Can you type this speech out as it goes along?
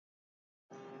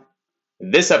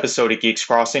This episode of Geeks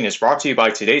Crossing is brought to you by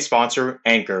today's sponsor,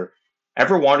 Anchor.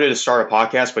 Ever wanted to start a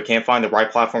podcast but can't find the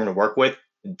right platform to work with?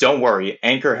 Don't worry,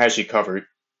 Anchor has you covered.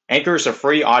 Anchor is a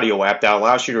free audio app that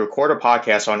allows you to record a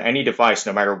podcast on any device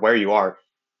no matter where you are.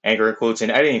 Anchor includes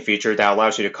an editing feature that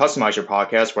allows you to customize your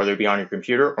podcast, whether it be on your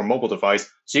computer or mobile device,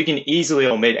 so you can easily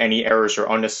omit any errors or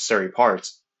unnecessary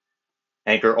parts.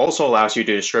 Anchor also allows you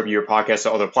to distribute your podcast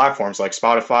to other platforms like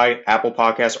Spotify, Apple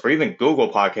Podcasts, or even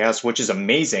Google Podcasts, which is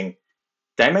amazing.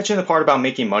 Did I mention the part about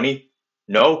making money?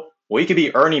 No? Well, you could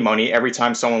be earning money every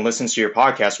time someone listens to your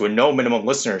podcast with no minimum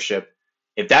listenership.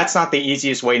 If that's not the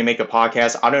easiest way to make a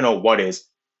podcast, I don't know what is.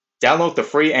 Download the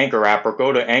free Anchor app or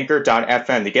go to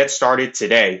anchor.fm to get started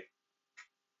today.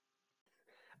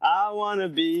 I wanna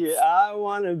be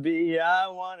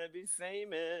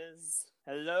famous.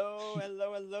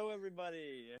 Hello,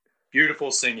 everybody.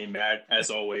 Beautiful singing, Matt, as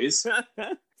always.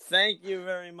 Thank you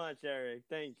very much, Eric.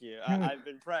 Thank you. I've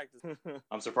been practicing.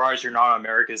 I'm surprised you're not on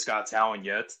America's Got Talent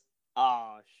yet.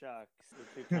 Oh, shucks.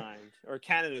 You're too kind. Or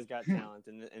Canada's Got Talent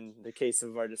in the case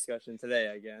of our discussion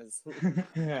today, I guess.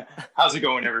 How's it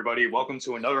going, everybody? Welcome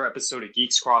to another episode of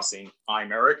Geeks Crossing.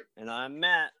 I'm Eric. And I'm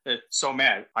Matt. So,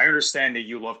 Matt, I understand that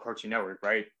you love Cartoon Network,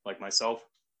 right? Like myself?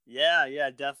 Yeah,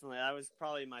 definitely. That was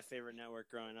probably my favorite network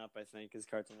growing up, I think, is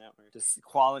Cartoon Network. Just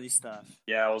quality stuff.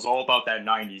 Yeah, it was all about that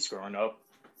 90s growing up.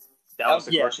 That was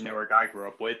the Cartoon Network I grew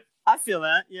up with. I feel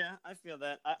that. Yeah, I feel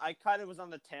that. I kind of was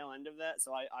on the tail end of that,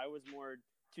 so I was more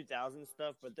 2000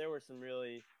 stuff, but there were some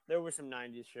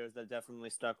 90s shows that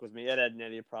definitely stuck with me. Ed, Edd n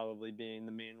Eddy probably being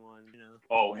the main one, you know.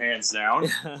 Oh, hands down.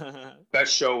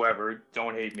 Best show ever.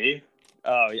 Don't hate me.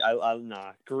 Oh,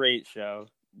 nah. Great show.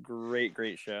 Great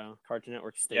show. Cartoon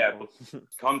Network staple. Yeah,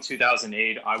 come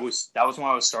 2008, that was when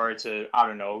I was starting to, I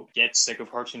don't know, get sick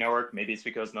of Cartoon Network. Maybe it's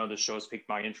because none of the shows piqued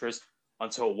my interest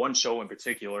until one show in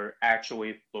particular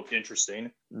actually looked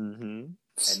interesting. Mm-hmm.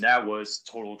 And that was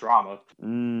Total Drama.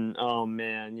 Oh,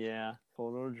 man, yeah.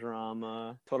 Total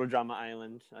Drama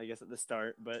Island, I guess at the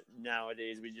start, but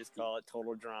nowadays we just call it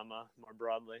Total Drama more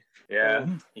broadly. Yeah,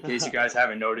 in case you guys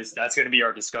haven't noticed, that's going to be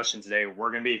our discussion today. We're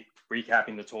going to be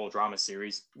recapping the Total Drama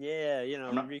series. Yeah,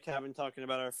 recapping, talking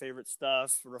about our favorite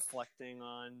stuff, reflecting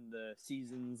on the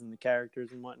seasons and the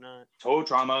characters and whatnot. Total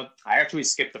Drama, I actually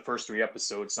skipped the first 3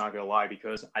 episodes, not going to lie,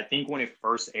 because I think when it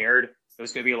first aired, it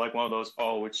was going to be like one of those,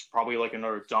 it's probably like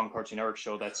another dumb Cartoon Network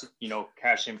show that's,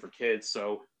 cash in for kids,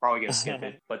 so probably going to skip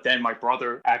it. But then my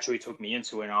brother actually took me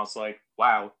into it, and I was like,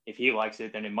 wow, if he likes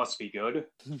it, then it must be good.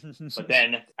 But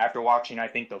then, after watching, I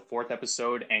think, the 4th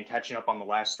episode and catching up on the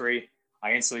last 3,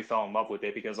 I instantly fell in love with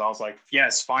it because I was like,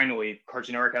 yes, finally,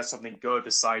 Cartoon Network has something good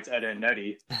besides Ed, Edd n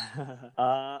Eddy.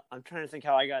 I'm trying to think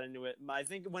how I got into it. I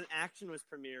think when Action was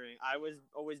premiering, I was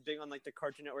always big on, like, the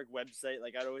Cartoon Network website.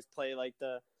 Like, I'd always play, like,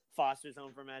 the Foster's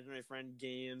Home for Imaginary Friend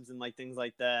games and like things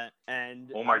like that.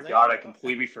 And oh my god, I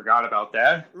completely forgot about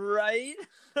that. Right?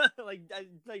 like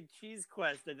Cheese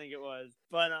Quest, I think it was.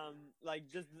 But like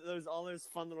just all those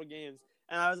fun little games.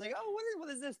 And I was like, oh, what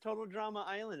is this? Total Drama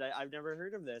Island. I've never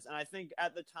heard of this. And I think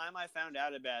at the time I found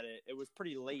out about it, it was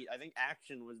pretty late. I think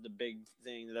Action was the big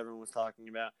thing that everyone was talking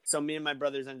about. So me and my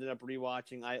brothers ended up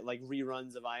rewatching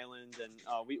reruns of Island, and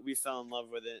we fell in love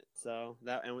with it. So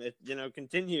that, and it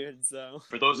continued. So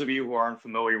for those of you who aren't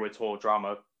familiar with Total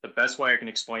Drama, the best way I can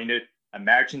explain it,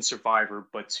 imagine Survivor,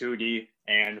 but 2D.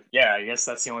 And yeah, I guess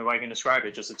that's the only way I can describe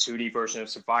it. Just a 2D version of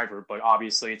Survivor, but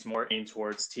obviously it's more aimed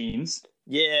towards teens.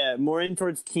 Yeah, more in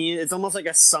towards teen. It's almost like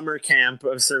a summer camp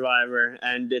of Survivor,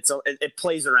 and it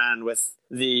plays around with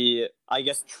the, I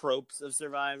guess, tropes of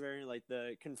Survivor, like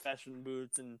the confession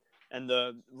booths and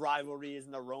the rivalries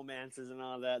and the romances and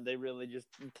all that. They really just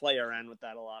play around with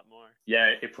that a lot more. Yeah,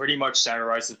 it pretty much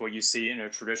satirizes what you see in a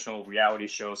traditional reality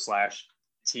show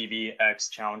 / TV X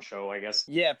challenge show, I guess.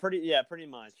 Yeah, pretty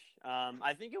much.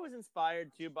 I think it was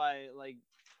inspired too by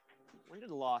when did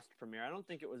Lost premiere? I don't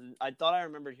think it was. I thought I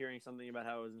remembered hearing something about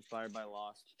how it was inspired by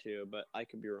Lost too, but I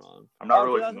could be wrong. I'm not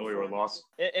really familiar with Lost.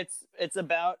 It's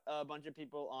about a bunch of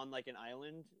people on like an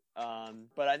island.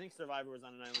 But I think Survivor was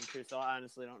on an island too, so I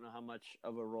honestly don't know how much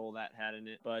of a role that had in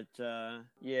it. But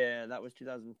yeah, that was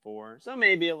 2004, so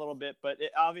maybe a little bit. But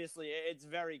obviously, it's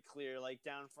very clear, like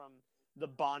down from the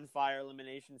bonfire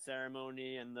elimination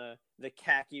ceremony and the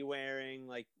khaki wearing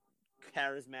like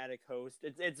charismatic host.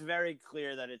 It's very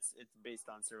clear that it's based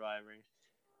on Survivor,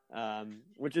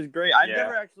 which is great. I've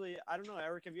never actually. I don't know,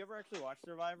 Eric. Have you ever actually watched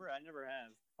Survivor? I never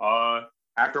have.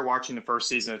 After watching the first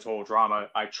season of Total Drama,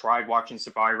 I tried watching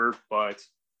Survivor, but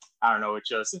I don't know. It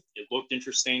looked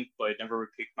interesting, but it never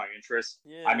piqued my interest.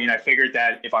 Yeah. I mean, I figured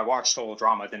that if I watched Total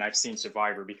Drama, then I've seen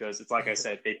Survivor because it's like I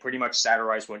said, they pretty much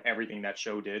satirized everything that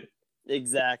show did.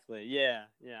 Exactly. Yeah.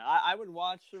 Yeah. I would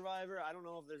watch Survivor. I don't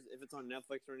know if it's on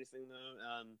Netflix or anything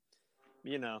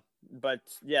though. But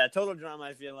yeah, Total Drama.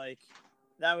 I feel like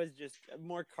that was just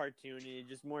more cartoony,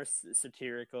 just more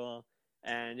satirical,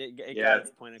 and it got its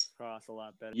point across a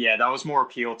lot better. Yeah, that was more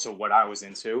appeal to what I was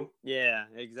into. Yeah,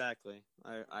 exactly.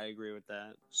 I agree with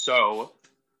that. So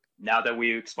now that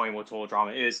we explained what Total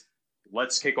Drama is,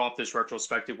 let's kick off this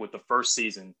retrospective with the first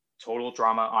season, Total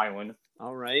Drama Island.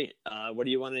 All right. What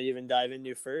do you want to even dive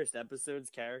into first?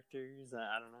 Episodes, characters?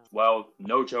 I don't know. Well,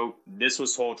 no joke. This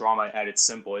was Total Drama at its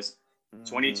simplest.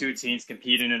 22 teams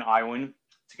compete in an island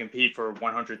to compete for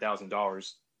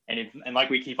 $100,000. And like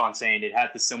we keep on saying, it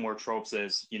had the similar tropes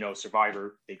as,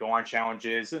 Survivor. They go on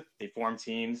challenges, they form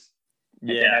teams. And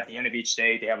then at the end of each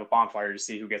day, they have a bonfire to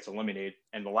see who gets eliminated.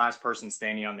 And the last person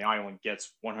standing on the island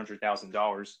gets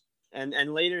 $100,000.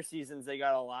 And later seasons, they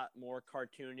got a lot more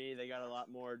cartoony. They got a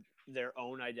lot more their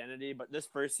own identity. But this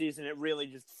first season, it really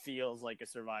just feels like a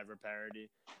Survivor parody.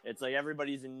 It's like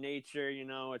everybody's in nature,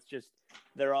 It's just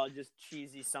they're all just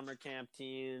cheesy summer camp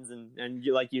teens, and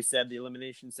like you said, the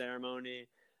elimination ceremony.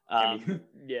 And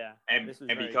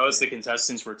because the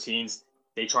contestants were teens,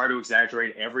 they try to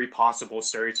exaggerate every possible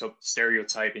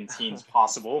stereotype in teens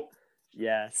possible.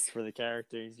 Yes, for the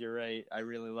characters, you're right. I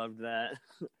really loved that.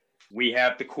 We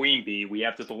have the queen bee, we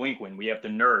have the delinquent, we have the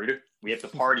nerd, we have the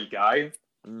party guy.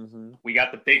 Mm-hmm. We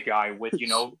got the big guy with,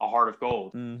 a heart of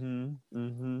gold. Mm-hmm.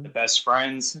 Mm-hmm. The best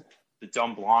friends, the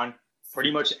dumb blonde, pretty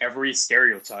much every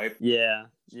stereotype. Yeah.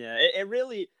 It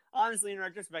really, honestly, in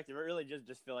retrospective, it really just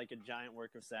feel like a giant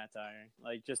work of satire.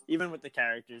 Like, just even with the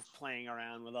characters playing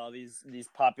around with all these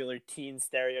popular teen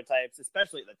stereotypes,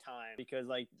 especially at the time, because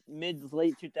like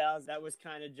late 2000s, that was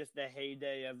kind of just the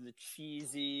heyday of the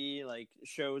cheesy like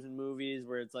shows and movies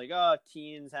where it's like, oh,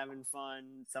 teens having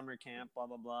fun, summer camp, blah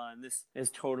blah blah, and this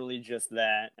is totally just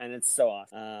that, and it's so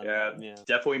awesome. Yeah,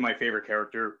 definitely my favorite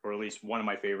character, or at least one of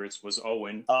my favorites, was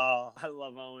Owen. Oh, I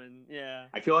love Owen. Yeah,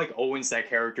 I feel like Owen's that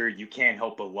character you can't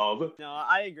help but love. No,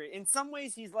 I agree. In some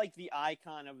ways, he's like the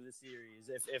icon of the series.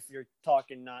 If you're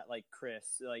talking not like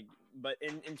Chris, but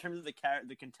in terms of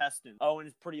the contestant, Owen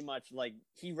is pretty much like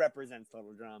he represents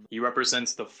Total Drama. He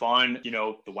represents the fun,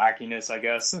 the wackiness, I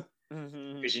guess.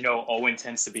 Because Owen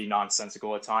tends to be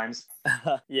nonsensical at times.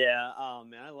 Yeah, oh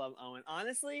man, I love Owen.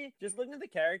 Honestly, just looking at the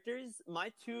characters,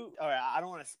 I don't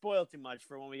want to spoil too much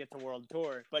for when we get to World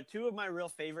Tour, but two of my real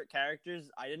favorite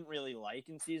characters I didn't really like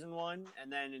in season 1,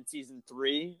 and then in season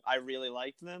 3 I really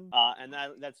liked them. And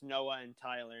that's Noah and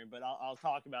Tyler, but I'll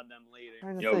talk about them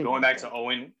later. Going back to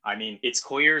Owen, I mean, it's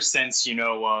clear since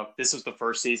this was the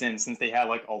first season, since they had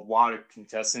like a lot of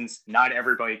contestants, not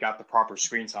everybody got the proper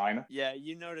screen time. Yeah,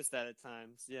 you noticed that at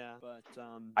times, yeah, but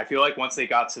I feel like once they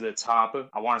got to the top,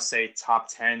 I want to say top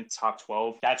 10, top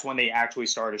 12, that's when they actually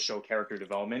started to show character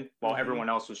development, while everyone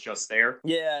else was just there.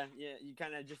 Yeah, you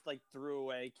kind of just like threw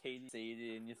away Katie,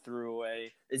 Sadie, and you threw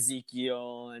away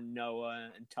Ezekiel and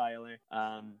Noah and Tyler.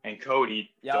 And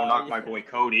Cody. Don't knock my boy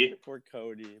Cody. Poor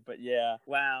Cody, but yeah,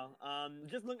 wow.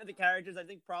 Just looking at the characters, I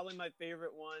think probably my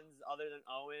favorite ones, other than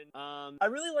Owen, I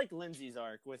really like Lindsay's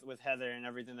arc with Heather and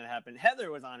everything that happened. Heather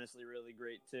was honestly really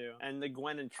great too. And the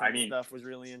Gwen and Trent stuff was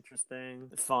really interesting.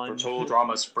 Fun. For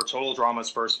Total Drama's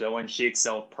first villain, she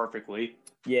excelled perfectly.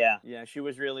 Yeah, she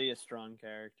was really a strong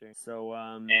character. So,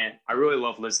 and I really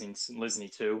love Lindsay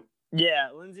too. Yeah,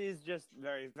 Lindsay's just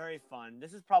very, very fun.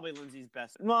 This is probably Lindsay's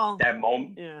best. Well, that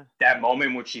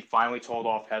moment when she finally told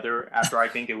off Heather after I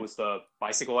think it was the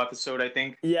bicycle episode, I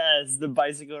think. Yes, the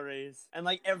bicycle race. And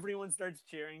like everyone starts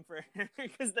cheering for her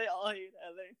because they all hate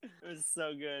Heather. It was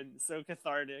so good, so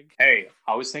cathartic. Hey,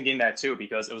 I was thinking that too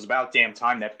because it was about damn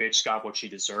time that bitch got what she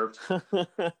deserved.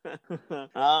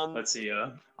 Let's see,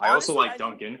 I also like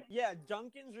Duncan.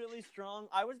 Duncan's really strong.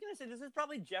 I was going to say this is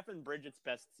probably Jeff and Bridget's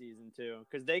best season too,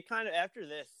 because they kind of, after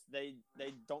this, they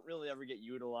don't really ever get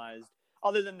utilized.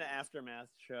 Other than the Aftermath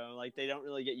show, like they don't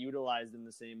really get utilized in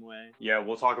the same way. Yeah,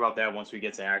 we'll talk about that once we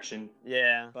get to action.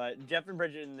 Yeah, but Jeff and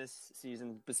Bridget in this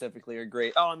season specifically are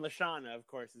great. Oh, and Lashana, of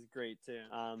course, is great too.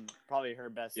 Probably her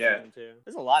best season too.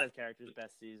 There's a lot of characters'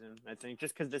 best season, I think,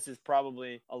 just because this is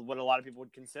probably what a lot of people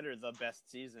would consider the best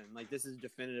season. Like this is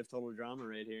definitive Total Drama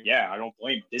right here. Yeah, I don't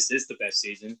blame. This is the best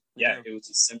season. Yeah, it was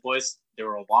the simplest. There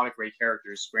were a lot of great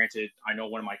characters. Granted, I know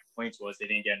one of my complaints was they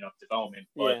didn't get enough development,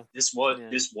 but this was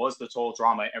the Total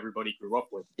Drama everybody grew up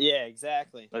with. Yeah,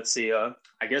 exactly. Let's see.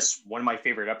 I guess one of my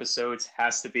favorite episodes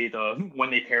has to be when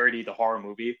they parody the horror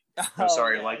movie. I'm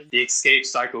sorry, yeah. like the escaped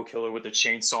psycho killer with the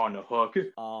chainsaw and the hook.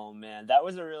 Oh man, that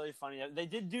was a really funny. They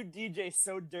did do DJ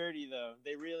so dirty though.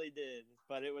 They really did,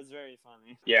 but it was very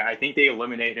funny. Yeah, I think they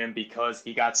eliminated him because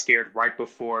he got scared right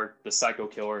before the psycho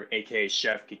killer, aka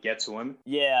Chef, could get to him.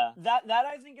 Yeah, that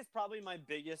I think is probably my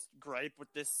biggest gripe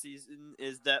with this season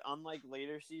is that unlike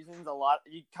later seasons,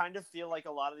 you kind of feel like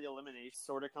a lot of the eliminations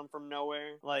sort of come from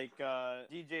nowhere. Like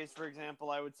DJ's, for example,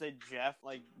 I would say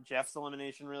Jeff's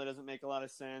elimination really doesn't make a lot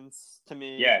of sense to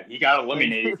me. Yeah, he got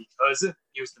eliminated because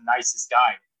he was the nicest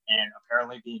guy, and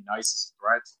apparently being nice is a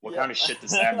threat. What kind of shit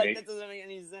does that make? That doesn't make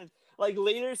any sense. Like,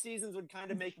 later seasons would kind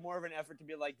of make more of an effort to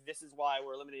be like, this is why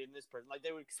we're eliminating this person. Like,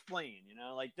 they would explain, you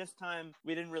know? Like, this time,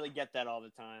 we didn't really get that all the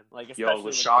time. Like,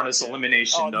 Lashana's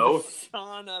elimination, though.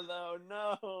 Lashana, though,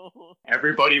 no.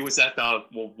 Everybody was at the,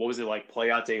 what was it, like,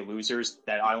 Playout Day Losers,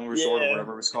 that island resort or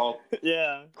whatever it was called.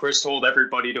 Yeah. Chris told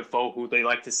everybody to vote who they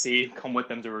like to see come with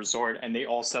them to resort, and they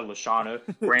all said Lashana.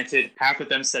 Granted, half of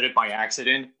them said it by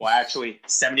accident. Well, actually,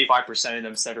 75% of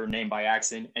them said her name by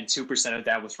accident, and 2% of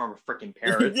that was from a freaking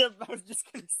parrot. I was just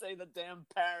gonna say the damn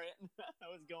parrot that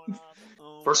was going on.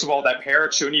 Oh, first of all, that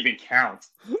parrot shouldn't even count.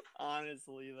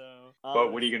 Honestly, though.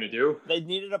 But what are you gonna do? They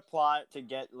needed a plot to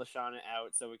get Lashana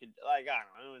out so we could, like, I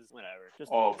don't know, it was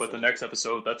whatever. But the next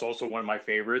episode, that's also one of my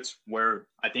favorites, where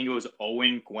I think it was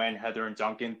Owen, Gwen, Heather, and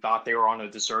Duncan thought they were on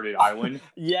a deserted island.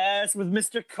 Yes, with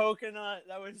Mr. Coconut.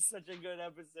 That was such a good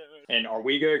episode. And are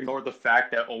we gonna ignore the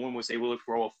fact that Owen was able to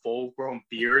grow a full-grown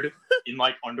beard in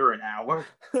like under an hour?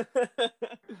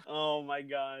 Oh my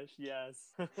gosh, yes.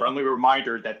 Friendly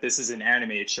reminder that this is an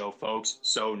animated show, folks,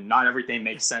 so not everything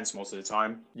makes sense most of the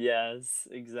time. Yes,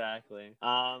 exactly.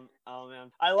 Oh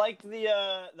man, I liked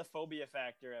the phobia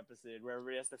factor episode where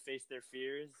everybody has to face their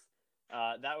fears.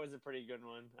 That was a pretty good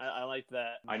one. I liked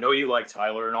that. I know you like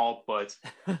Tyler and all, but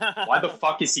why the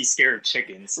fuck is he scared of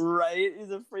chickens? Right?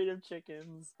 He's afraid of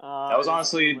chickens. That was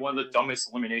honestly one of the dumbest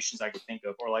eliminations I could think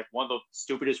of, or like one of the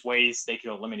stupidest ways they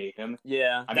could eliminate him.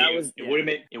 Yeah, it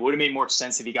would have made more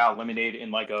sense if he got eliminated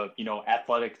in like a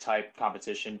athletic type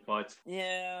competition, but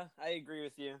yeah, I agree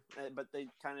with you. But they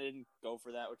kind of didn't go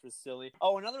for that, which was silly.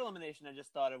 Oh, another elimination I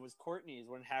just thought of was Courtney's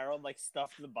when Harold like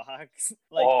stuffed the box.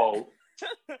 Like,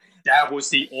 that was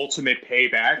the ultimate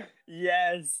payback.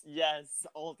 Yes,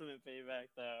 ultimate payback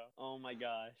though. Oh my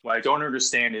gosh. What I don't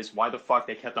understand is why the fuck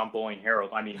they kept on bullying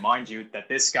Harold. I mean, mind you, that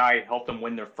this guy helped them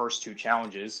win their first 2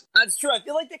 challenges. That's true. I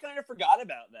feel like they kind of forgot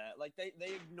about that. Like they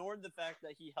ignored the fact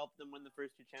that he helped them win the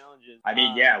first 2 challenges. I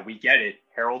mean, yeah, we get it.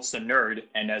 Harold's the nerd,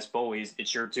 and as bullies,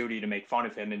 it's your duty to make fun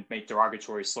of him and make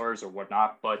derogatory slurs or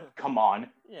whatnot, but come on.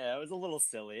 Yeah, it was a little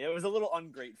silly. It was a little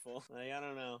ungrateful. Like, I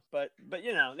don't know. But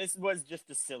this was just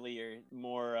a sillier,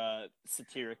 more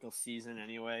satirical season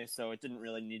anyway, so it didn't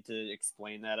really need to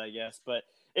explain that, I guess. But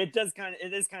it is kind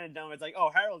of dumb. It's like,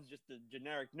 oh, Harold's just a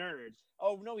generic nerd.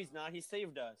 Oh, no, he's not. He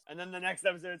saved us. And then the next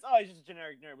episode, it's, oh, he's just a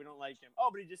generic nerd. We don't like him. Oh,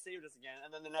 but he just saved us again.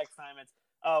 And then the next time it's,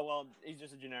 oh, well, he's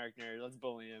just a generic nerd. Let's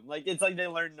bully him. Like, it's like they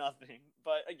learned nothing.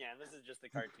 But again, this is just a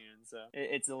cartoon, so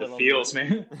it's a little... The feels,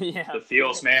 man. Yeah. The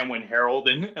feels, man, when Harold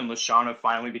and Lashana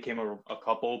finally became a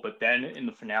couple, but then in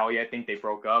the finale, I think they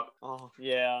broke up. Oh,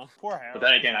 yeah. Poor Harold. But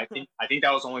then again, I think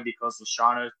that was only because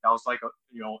Lashana, that was like, a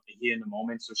heat in the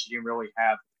moment, so she didn't really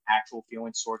have actual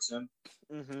feelings towards him.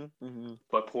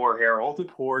 But poor Harold.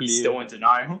 He's still in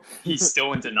denial. He's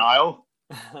still in denial.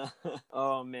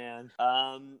 Oh man.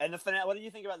 And the finale. What do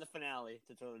you think about the finale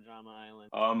to Total Drama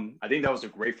Island? I think that was a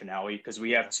great finale because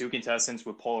we have 2 contestants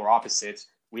with polar opposites.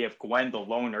 We have Gwen, the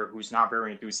loner, who's not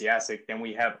very enthusiastic. Then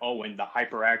we have Owen, the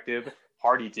hyperactive,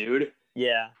 hardy dude.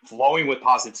 Yeah. Flowing with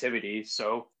positivity.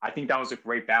 So I think that was a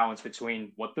great balance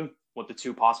between what the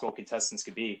 2 possible contestants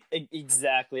could be.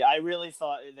 Exactly. I really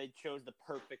thought they chose the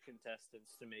perfect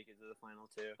contestants to make it to the final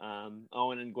 2.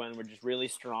 Owen and Gwen were just really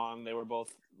strong. They were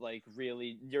both like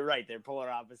really, you're right, they're polar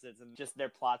opposites, and just their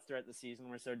plots throughout the season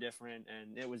were so different,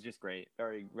 and it was just great.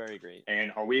 Very, very great.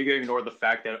 And are we going to ignore the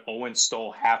fact that Owen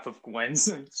stole half of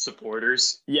Gwen's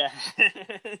supporters? Yes.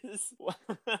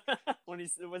 When he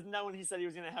said he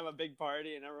was going to have a big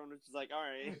party, and everyone was just like, all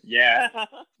right. Yeah.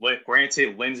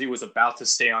 Granted, Lindsay was about to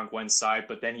stay on Gwen's side,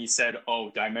 but then he said, oh,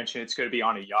 did I mention it's going to be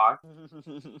on a yacht?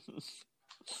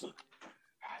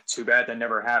 Too bad that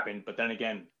never happened. But then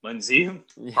again, Lindsay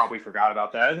probably forgot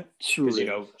about that.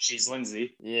 Because, she's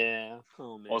Lindsay. Yeah.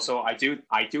 Oh, man. Also, I do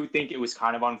think it was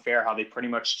kind of unfair how they pretty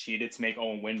much cheated to make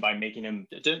Owen win by making him,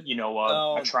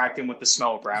 attract him with the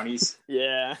smell of brownies.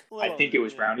 Yeah. I think it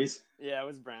was brownies. Yeah, it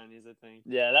was brownies, I think.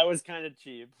 Yeah, that was kind of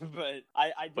cheap, but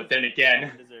I But then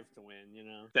again, deserve to win,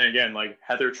 Then again, like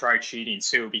Heather tried cheating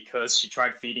too because she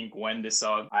tried feeding Gwen this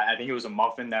I think it was a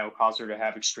muffin that would cause her to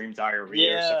have extreme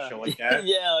diarrhea or some shit like that.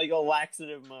 Yeah, like a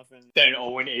laxative muffin. Then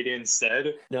Owen ate it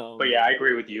instead. No, But yeah, I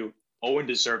agree with you. Owen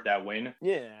deserved that win.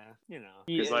 Yeah,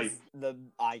 he is like, the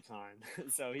icon,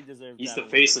 so he deserves. He's that the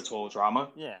win. face of Total Drama.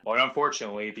 Yeah. But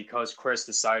unfortunately, because Chris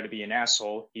decided to be an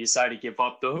asshole, he decided to give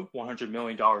up the the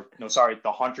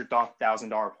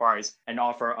 $100,000 prize and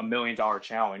offer a $1 million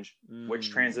challenge, which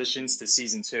transitions to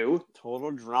season 2.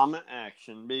 Total Drama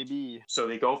action, baby. So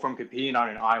they go from competing on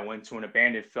an island to an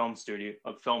abandoned film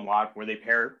lot where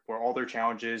where all their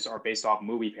challenges are based off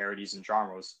movie parodies and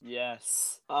genres.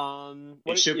 Yes.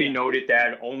 It should be noted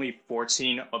that only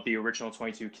 14 of the original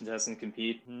 22 contestants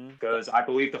compete, because I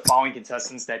believe the following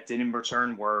contestants that didn't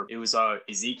return were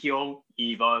Ezekiel,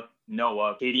 Eva,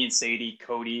 Noah, Katie and Sadie,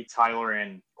 Cody, Tyler,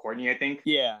 and Courtney, I think.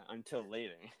 Yeah, until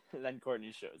later. Then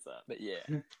Courtney shows up. But yeah.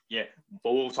 Yeah,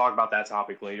 but we'll talk about that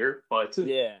topic later. But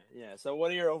yeah. So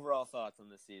what are your overall thoughts on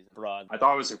this season, Broad? I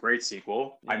thought it was a great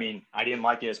sequel. Yeah. I mean, I didn't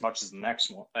like it as much as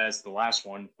the last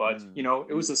one, but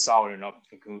it was a solid enough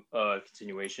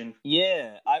continuation.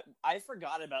 Yeah, I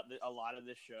forgot about a lot of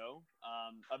this show,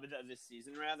 of this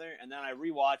season rather, and then I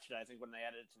rewatched it. I think when they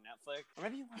added it to Netflix, or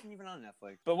maybe it wasn't even on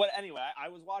Netflix. But anyway, I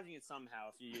was watching it somehow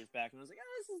a few years back, and I was like,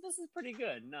 oh, this is pretty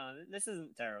good. No, this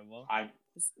isn't terrible.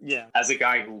 Yeah. As a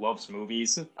guy who loves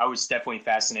movies, I was definitely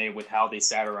fascinated with how they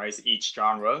satirize each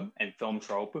genre and film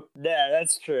trope. Yeah,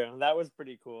 that's true. That was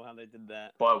pretty cool how they did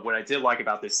that. But what I did like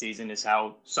about this season is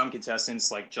how some contestants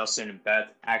like Justin and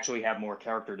Beth actually have more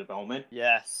character development.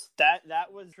 Yes,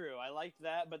 that was true. I liked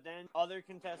that, but then other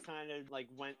contestants kind of like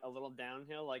went a little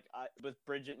downhill, like with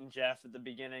Bridget and Jeff at the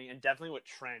beginning, and definitely with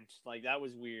Trent. Like that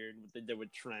was weird what they did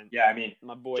with Trent. Yeah, I mean,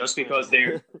 my boy. Just because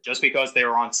they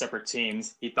were on separate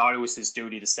teams, he thought it was his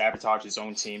duty to sabotage his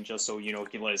own team just so he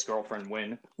can let his girlfriend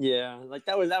win. Yeah, like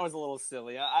that was a little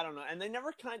silly. I don't know, and they've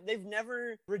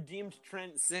never redeemed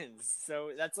Trent since.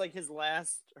 So that's like his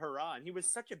last hurrah, and he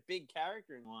was such a big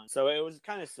character in one. So it was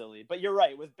kind of silly. But you're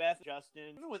right, with Beth,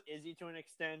 Justin, even with Izzy to an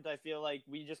extent, I feel like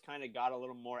we just kind of got a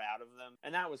little more out of them,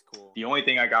 and that was cool. The only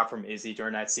thing I got from Izzy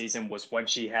during that season was when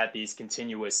she had these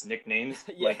continuous nicknames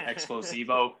like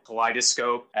Explosivo,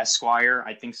 Kaleidoscope, Esquire.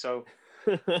 I think so.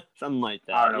 Something like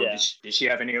that. I don't know. Yeah. Did she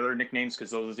have any other nicknames?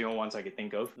 Because those are the only ones I could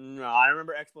think of. No, I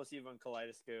remember Explosivo and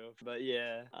Kaleidoscope. But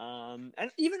yeah. And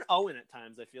even Owen at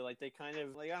times, I feel like they kind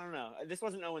of, like, I don't know. This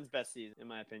wasn't Owen's best season, in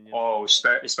my opinion. Oh,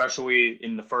 especially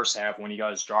in the first half when he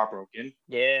got his jaw broken.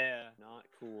 Yeah,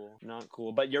 not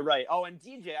cool. But you're right. Oh, and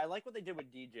DJ, I like what they did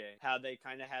with DJ. How they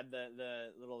kind of had the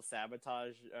little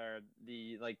sabotage or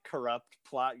the like corrupt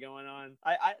plot going on.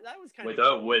 I that was kind of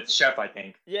cool. With Chef, I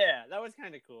think. Yeah, that was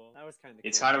kind of cool.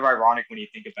 It's kind of ironic when you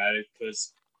think about it,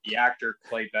 because the actor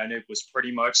Clay Bennett was pretty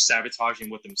much sabotaging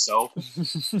with himself.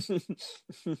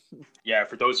 Yeah,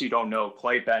 for those who don't know,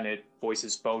 Clay Bennett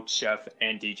voices both Chef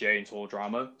and DJ in Total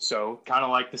Drama. So kind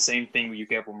of like the same thing you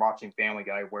get when watching Family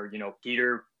Guy, where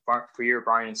Peter,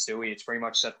 Brian, and Stewie, it's pretty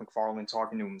much Seth MacFarlane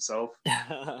talking to himself.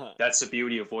 That's the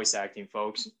beauty of voice acting,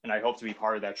 folks, and I hope to be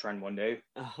part of that trend one day.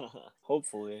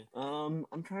 Hopefully. I'm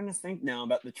trying to think now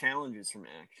about the challenges from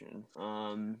Action.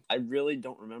 I really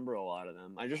don't remember a lot of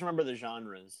them. I just remember the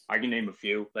genres. I can name a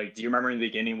few. Like, do you remember in the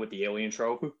beginning with the alien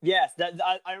trope? Yes,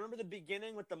 I remember the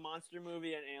beginning with the monster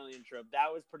movie and alien trope.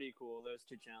 That was pretty cool. Those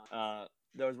two challenges.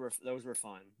 Those were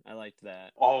fun. I liked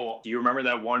that. Oh, do you remember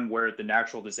that one where the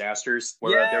natural disasters,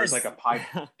 where there was like a pipe,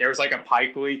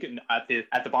 pipe leak, and at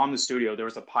the bottom of the studio there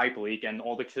was a pipe leak, and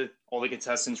all the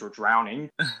contestants were drowning.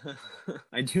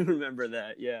 I do remember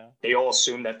that. Yeah. They all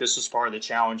assumed that this was part of the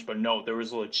challenge, but no, there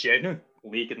was a legit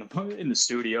leak in the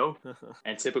studio.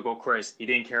 And typical Chris, he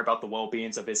didn't care about the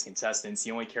well-beings of his contestants.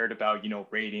 He only cared about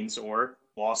ratings or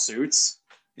lawsuits.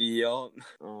 Yup.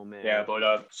 Oh man. Yeah,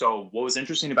 but so what was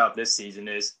interesting about this season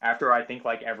is after I think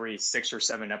like every 6 or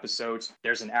 7 episodes,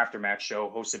 there's an aftermath show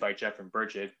hosted by Jeff and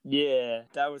Bridget. Yeah,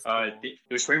 that was cool. It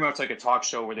was pretty much like a talk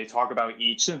show where they talk about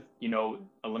each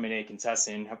eliminated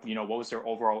contestant, what was their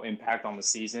overall impact on the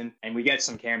season, and we get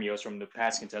some cameos from the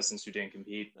past contestants who didn't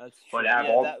compete. That's true.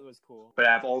 That was cool. But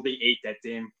out of all the 8 that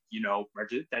didn't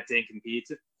compete,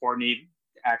 Courtney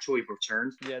actually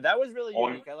returned. Yeah, that was really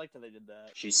unique. I liked how they did that.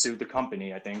 She sued the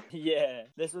company, I think. Yeah,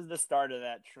 this was the start of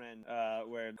that trend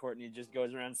where Courtney just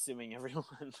goes around suing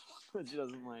everyone that she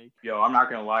doesn't like. Yo, I'm not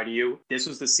gonna lie to you. This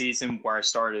was the season where I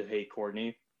started to hate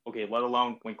Courtney. Okay, let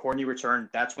alone when Courtney returned,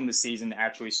 that's when the season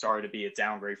actually started to be a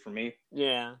downgrade for me.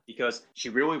 Yeah. Because she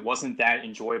really wasn't that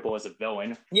enjoyable as a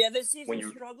villain. Yeah, this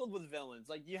season struggled with villains.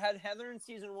 Like, you had Heather in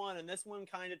season 1, and this one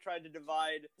kind of tried to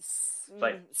divide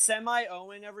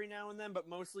semi-Owen every now and then, but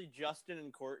mostly Justin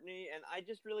and Courtney, and I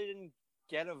just really didn't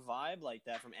get a vibe like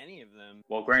that from any of them.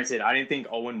 Well, granted, I didn't think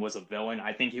Owen was a villain.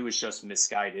 I think he was just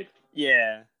misguided.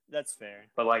 Yeah. That's fair.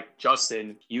 But like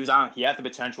Justin, he had the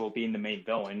potential of being the main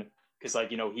villain because like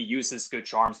he used his good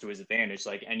charms to his advantage,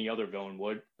 like any other villain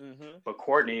would. Mm-hmm. But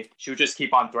Courtney, she would just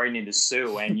keep on threatening to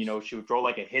sue, and she would throw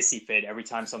like a hissy fit every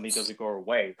time something doesn't go her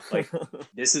way. Like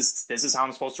this is how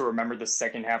I'm supposed to remember the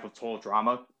second half of Total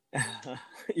Drama.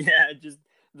 Yeah, just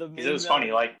because it was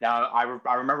funny. Like now, I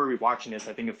remember rewatching this.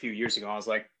 I think a few years ago, I was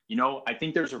like, I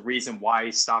think there's a reason why I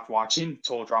stopped watching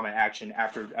Total Drama Action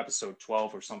after episode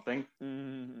 12 or something.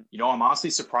 Mm-hmm. I'm honestly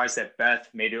surprised that Beth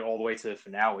made it all the way to the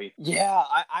finale. Yeah,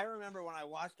 I remember when I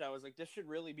watched it, I was like, this should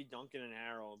really be Duncan and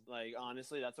Harold. Like,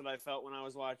 honestly, that's what I felt when I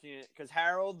was watching it. Because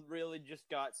Harold really just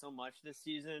got so much this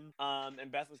season. And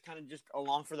Beth was kind of just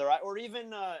along for the ride. Or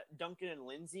even Duncan and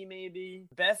Lindsay, maybe.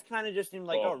 Beth kind of just seemed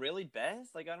like, oh, really, Beth?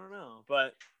 Like, I don't know.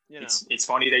 But... It's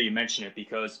funny that you mention it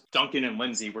because Duncan and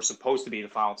Lindsay were supposed to be the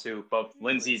final two, but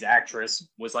Lindsay's actress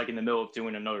was like in the middle of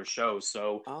doing another show,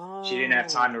 so she didn't have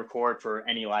time to record for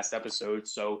any last episode,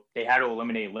 so they had to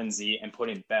eliminate Lindsay and put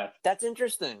in Beth. That's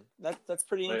interesting. That's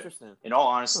pretty interesting. In all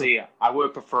honesty, I would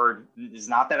have preferred, it's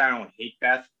not that I don't hate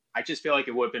Beth, I just feel like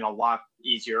it would have been a lot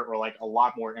easier or like a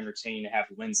lot more entertaining to have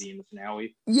Lindsay in the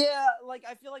finale. Yeah, like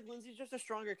I feel like Lindsay's just a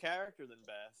stronger character than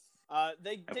Beth. I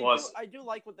do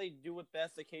like what they do with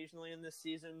Beth occasionally in this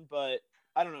season, but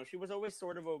I don't know. She was always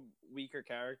sort of a weaker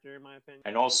character, in my opinion.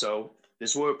 And also,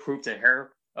 this would have proved to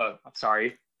Heather.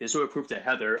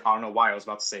 I don't know why I was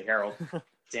about to say Harold.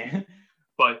 Damn.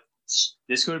 But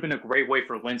this could have been a great way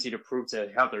for Lindsay to prove to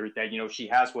Heather that she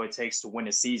has what it takes to win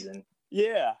a season.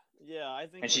 Yeah, I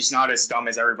think. And she's not as dumb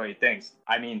as everybody thinks.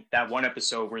 I mean, that one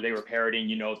episode where they were parodying,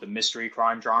 the mystery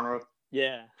crime genre.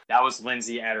 Yeah. That was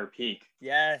Lindsay at her peak.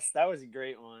 Yes, that was a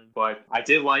great one. But I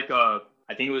did like, I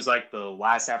think it was like the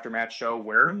last Aftermath show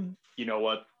where,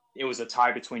 it was a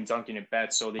tie between Duncan and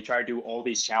Beth. So they tried to do all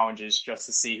these challenges just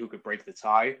to see who could break the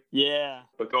tie. Yeah.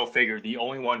 But go figure, the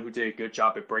only one who did a good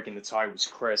job at breaking the tie was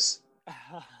Chris.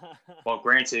 Well,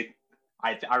 granted,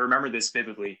 I remember this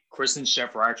vividly. Chris and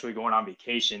Chef were actually going on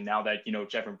vacation now that,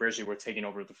 Jeff and Bridget were taking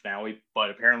over the finale, but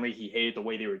apparently he hated the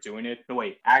way they were doing it. No,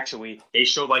 wait, actually, they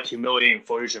showed, like, humiliating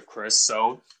footage of Chris,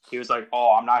 so he was like,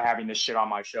 oh, I'm not having this shit on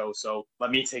my show, so let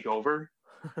me take over.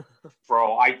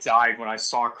 Bro, I died when I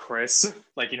saw Chris,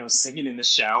 like, singing in the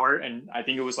shower, and I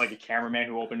think it was, like, a cameraman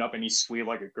who opened up and he squealed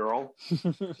like a girl.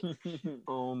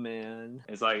 Oh, man.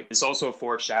 It's like, it's also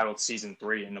foreshadowed season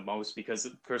 3 in the most, because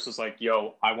Chris was like,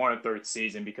 yo, I want a third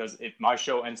season, because if my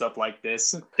show ends up like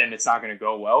this, then it's not going to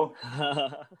go well.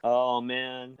 Oh,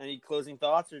 man. Any closing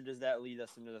thoughts, or does that lead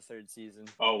us into the third season?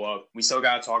 Oh, we still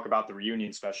got to talk about the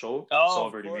reunion special,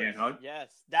 Celebrity Manhunt. Yes,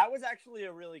 that was actually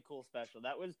a really cool special.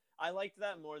 I liked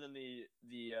that more than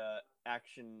the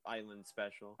Action Island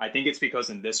special. I think it's because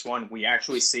in this one, we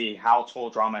actually see how Total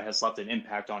Drama has left an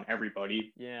impact on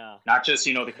everybody. Yeah. Not just,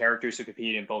 the characters who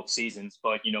competed in both seasons,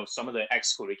 but, some of the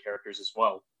excluded characters as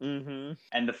well. Mm-hmm.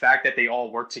 And the fact that they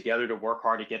all worked together to work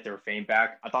hard to get their fame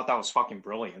back, I thought that was fucking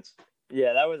brilliant.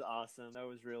 Yeah, that was awesome. That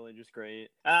was really just great.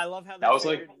 And I love how that was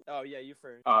like... Oh, yeah, you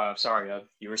first. Sorry,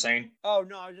 you were saying? Oh,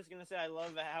 no, I was just going to say I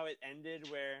love how it ended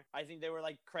where I think they were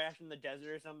like crashed in the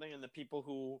desert or something, and the people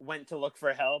who went to look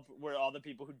for help were all the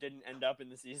people who didn't end up in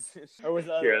the season. Or was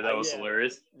that was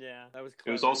hilarious. Yeah, that was cool.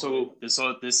 It was also,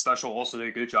 this special also did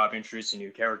a good job introducing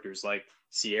new characters like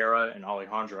Sierra and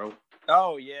Alejandro.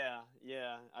 Oh, yeah.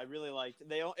 I really liked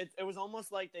it. It was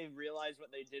almost like they realized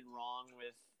what they did wrong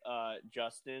with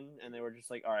Justin, and they were just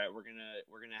like, all right, we're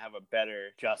gonna have a better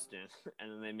Justin,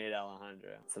 and then they made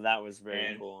Alejandro. So that was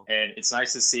very cool. And it's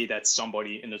nice to see that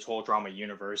somebody in the Total Drama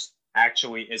universe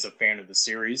actually is a fan of the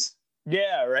series.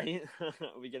 Yeah, right.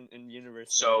 We can in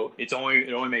universe. So it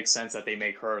only makes sense that they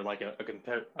make her like a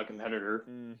competitor.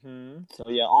 Mm-hmm. So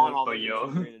yeah, all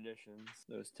the great additions,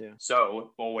 those two.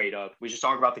 So we'll wait up. We should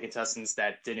talk about the contestants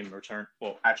that didn't return.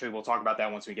 Well, actually, we'll talk about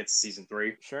that once we get to season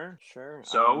 3. Sure.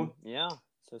 So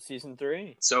So season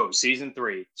 3. So season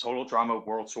 3, Total Drama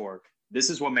World Tour. This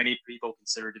is what many people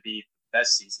consider to be the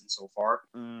best season so far.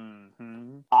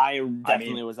 Mm-hmm. I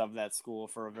definitely was of that school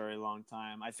for a very long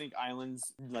time. I think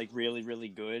Island's like really, really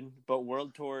good, but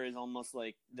World Tour is almost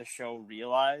like the show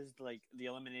realized like the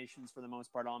eliminations for the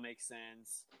most part all make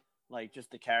sense. Like,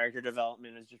 just the character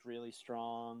development is just really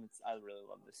strong. I really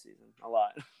love this season a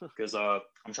lot. Because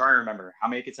I'm trying to remember, how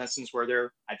many contestants were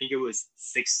there? I think it was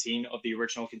 16 of the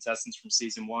original contestants from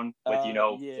season 1.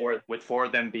 With 4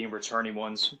 of them being returning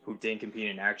ones who didn't compete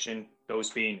in action. Those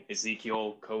being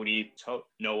Ezekiel, Cody,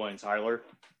 Noah, and Tyler.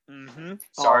 Mm-hmm.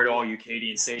 Sorry to all you Katie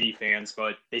and Sadie fans,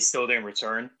 but they still didn't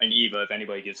return. And Eva, if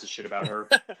anybody gives a shit about her.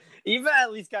 Eva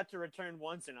at least got to return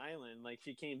once in Island. Like,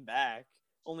 she came back.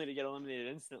 only to get eliminated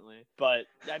instantly. But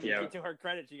I mean, Yeah. to her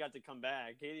credit, she got to come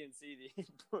back. Katie and Cede,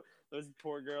 those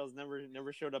poor girls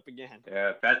never showed up again.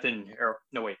 Yeah, Beth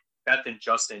and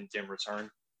Justin didn't return.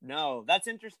 No, that's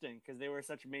interesting because they were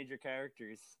such major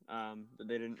characters, but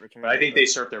they didn't return. But I think they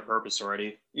served their purpose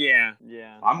already. Yeah.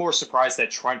 I'm more surprised that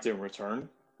Trent didn't return.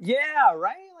 Yeah,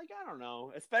 right? Like, I don't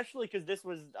know. Especially because this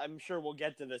was, I'm sure we'll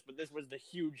get to this, but this was the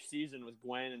huge season with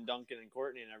Gwen and Duncan and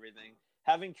Courtney and everything.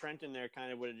 Having Trent in there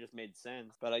kind of would have just made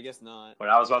sense, but I guess not. But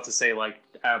I was about to say, like,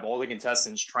 out of all the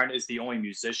contestants, Trent is the only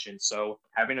musician, so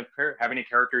having a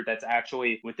character that's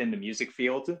actually within the music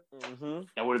field,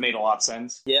 that would have made a lot of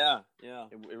sense. Yeah,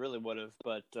 it really would have.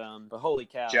 But holy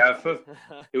cow, Jeff,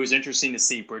 it was interesting to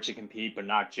see Bridget compete, but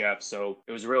not Jeff. So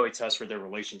it was really a test for their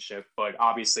relationship. But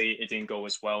obviously, it didn't go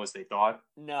as well as they thought.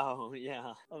 No,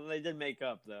 yeah, well, they did make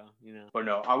up though, you know. But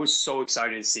no, I was so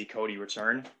excited to see Cody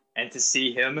return. And to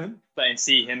see him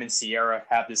and Sierra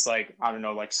have this, like, I don't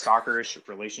know, like, stalkerish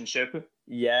relationship.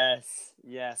 Yes.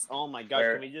 Oh my gosh,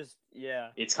 Where can we just,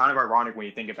 yeah. It's kind of ironic when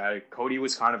you think about it. Cody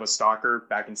was kind of a stalker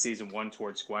back in season 1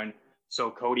 towards Gwen. So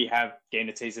Cody gained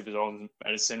a taste of his own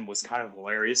medicine was kind of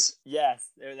hilarious. Yes,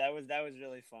 that was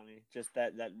really funny. Just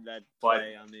that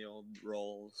play on the old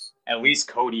roles. At least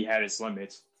Cody had his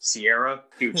limits. Sierra,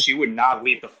 dude, she would not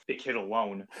leave the kid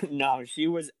alone. No, she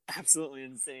was absolutely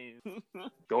insane.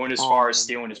 Going as far as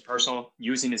stealing his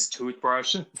using his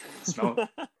toothbrush. Smell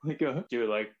dude,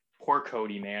 like, poor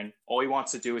Cody, man. All he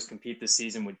wants to do is compete this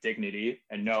season with dignity.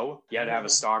 And no, he had to have a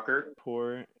stalker.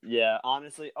 Yeah,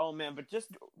 honestly. Oh, man, but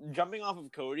just jumping off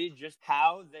of Cody, just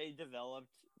how they developed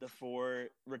the 4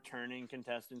 returning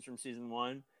contestants from season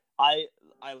 1, I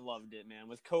loved it, man.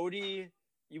 With Cody,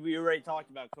 we already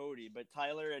talked about Cody, but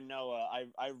Tyler and Noah,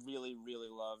 I really, really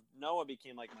loved. Noah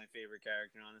became, like, my favorite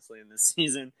character, honestly, in this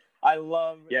season. I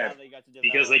love how they got to develop.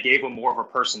 Because they gave him more of a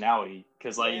personality.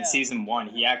 Because, like, in season 1,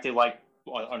 he acted like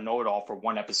a know-it-all for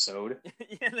 1 episode.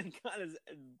 Yeah, they got his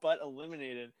butt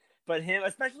eliminated. But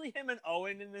especially him and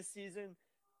Owen in this season,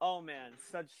 oh man,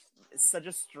 such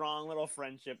a strong little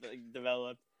friendship that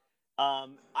developed.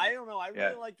 I don't know, I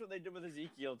really liked what they did with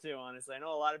Ezekiel too, honestly. I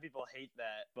know a lot of people hate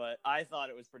that, but I thought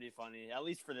it was pretty funny, at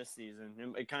least for this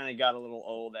season. It kind of got a little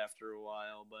old after a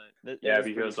while, but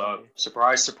because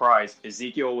surprise, surprise,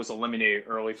 Ezekiel was eliminated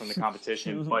early from the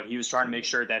competition, but he was trying to make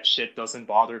sure that shit doesn't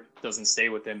stay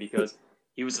with him because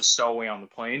he was a stowaway on the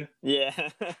plane. Yeah.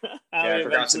 I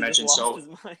forgot to mention.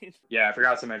 I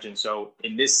forgot to mention. So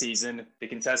in this season, the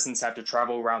contestants have to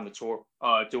travel around the tour,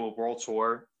 do a world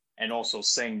tour, and also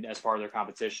sing as part of their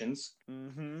competitions.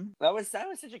 That was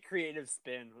such a creative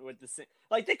spin with the sing.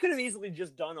 Like, they could have easily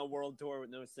just done a world tour with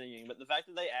no singing, but the fact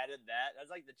that they added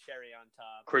that's like the cherry on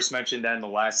top. Chris mentioned that in the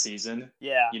last season.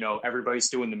 Yeah. You know, everybody's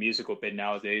doing the musical bit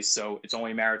nowadays, so it's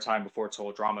only a matter of time before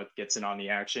Total Drama gets in on the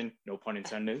action. No pun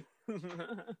intended.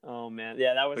 Oh man,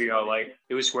 yeah, that was. But, like,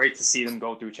 it was great to see them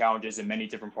go through challenges in many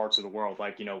different parts of the world,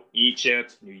 like,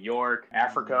 Egypt, New York,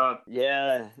 Africa.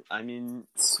 Yeah, I mean,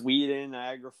 Sweden,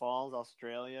 Niagara Falls,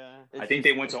 Australia. I think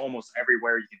they went to almost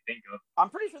everywhere you can think of. I'm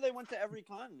pretty sure they went to every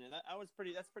continent.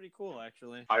 That's pretty cool,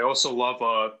 actually. I also love,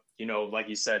 like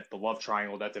you said, the love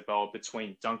triangle that developed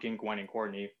between Duncan, Gwen, and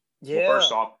Courtney. Yeah. Well,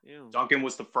 first off, Duncan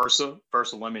was the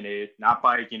first eliminated, not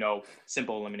by,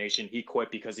 simple elimination. He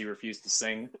quit because he refused to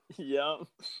sing. Yeah.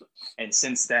 And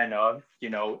since then,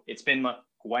 it's been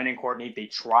Gwen and Courtney. They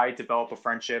tried to develop a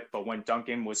friendship, but when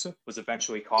Duncan was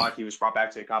eventually caught, he was brought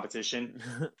back to the competition.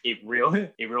 It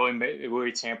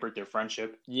really tampered their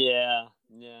friendship. Yeah.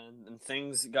 Yeah, and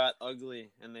things got ugly,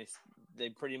 and they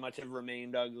pretty much have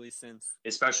remained ugly since.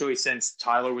 Especially since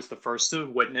Tyler was the first to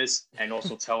witness and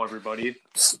also tell everybody.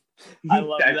 I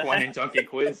love that. Gwen and Duncan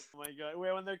quiz. Oh my god!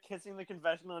 When they're kissing the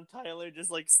confessional and Tyler just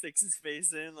like sticks his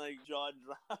face in, like jaw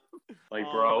drop. Like,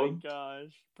 bro. Oh my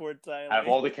gosh, poor Tyler. Out of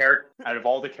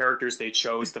all the characters they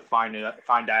chose to find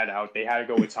that out, they had to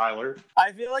go with Tyler.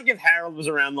 I feel like if Harold was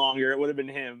around longer, it would have been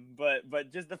him.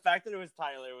 But just the fact that it was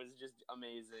Tyler was just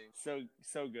amazing.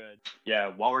 So good.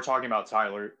 Yeah, while we're talking about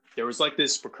Tyler, there was like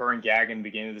this recurring gag in the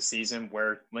beginning of the season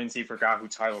where Lindsay forgot who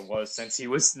Tyler was since he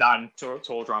was not in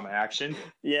Total Drama action.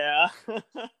 Yeah.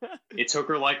 It took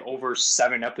her like over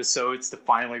 7 episodes to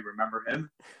finally remember him.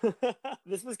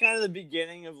 This was kind of the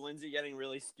beginning of Lindsay getting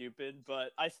really stupid,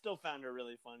 but I still found her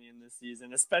really funny in this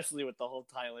season, especially with the whole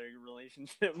Tyler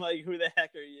relationship. Like, who the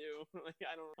heck are you? Like,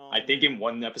 I don't know. I think in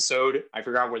one episode, I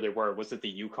forgot where they were. Was it the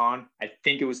Yukon? I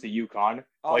think it was the Yukon.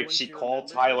 Oh, like, she called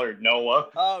Tyler Noah.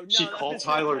 Oh, no. She called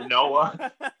Tyler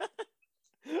Noah.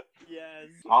 Yes.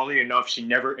 Oddly enough, she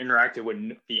never interacted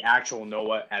with the actual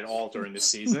Noah at all during the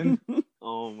season.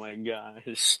 Oh my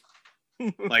gosh.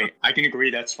 Like, I can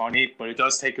agree that's funny, but it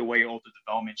does take away all the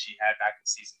development she had back in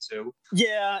season 2.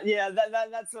 Yeah,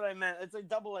 that's what I meant. It's a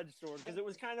double-edged sword because it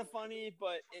was kind of funny,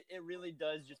 but it really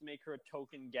does just make her a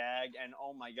token gag. And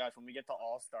oh my gosh, when we get to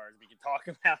All-Stars, we can talk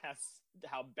about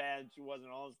how bad she was in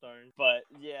All-Stars. But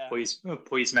yeah,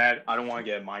 Please, Matt, I don't want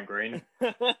to get a migraine.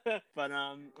 but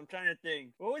I'm trying to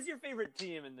think. What was your favorite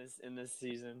team in this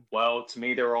season? Well, to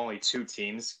me, there were only 2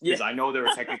 teams because Yeah. I know there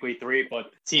were technically 3,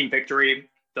 but Team Victory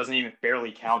doesn't even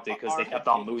barely count it because they kept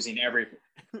on losing every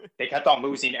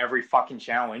fucking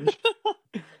challenge.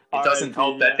 It doesn't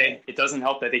help that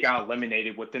they got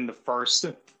eliminated within the first,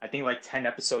 I think, like 10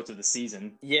 episodes of the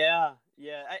season. Yeah.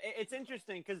 It's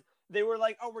interesting because they were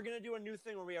like, "Oh, we're gonna do a new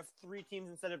thing where we have 3 teams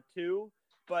instead of 2,"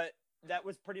 but that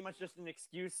was pretty much just an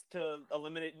excuse to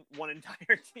eliminate one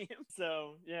entire team.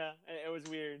 So yeah, it was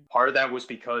weird. Part of that was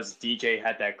because DJ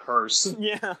had that curse.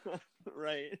 Yeah,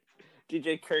 right.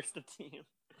 DJ cursed the team.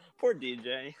 Poor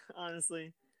DJ.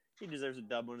 Honestly, he deserves a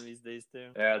dub one of these days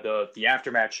too. Yeah, the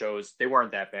aftermath shows, they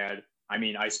weren't that bad. I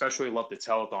mean, I especially loved the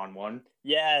telethon one.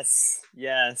 Yes.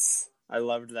 I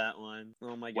loved that one.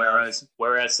 Oh my gosh.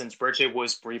 Whereas since Bridget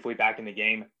was briefly back in the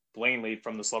game, Blaney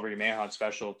from the Celebrity Manhunt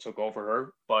special took over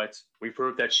her, but we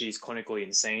proved that she's clinically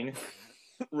insane.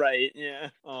 Right, yeah.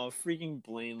 Oh, freaking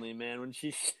Blaney, man. When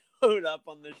she showed up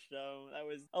on the show, that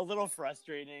was a little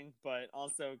frustrating, but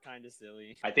also kind of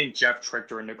silly. I think Jeff tricked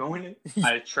her into going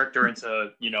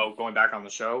back on the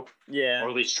show. Yeah. Or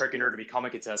at least tricking her to become a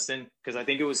contestant. Because I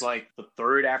think it was like the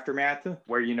 3rd aftermath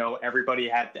where,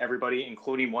 everybody,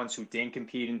 including ones who didn't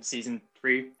compete in season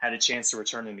 3, had a chance to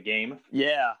return in the game.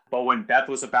 Yeah. But when Beth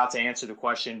was about to answer the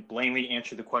question, Blaney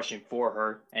answered the question for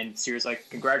her, and Sierra's like,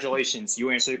 "Congratulations, you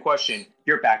answered the question.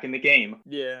 You're back in the game."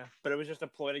 Yeah, but it was just a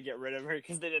ploy to get rid of her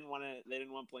because they didn't want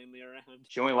Blaney around.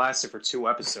 She only lasted for 2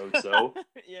 episodes, though.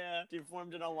 Yeah, she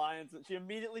formed an alliance. She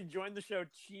immediately joined the show,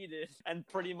 cheated, and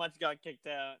pretty much got kicked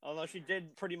out. Although she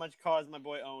did pretty much cause my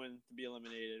boy Owen to be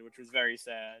eliminated, which was very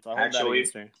sad. So I hold that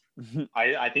against her.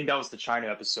 I think that was the China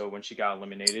episode when she got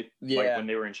eliminated. Yeah. Like when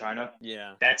they were in China.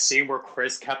 Yeah. That scene where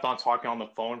Chris kept on talking on the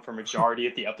phone for majority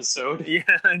of the episode. Yeah,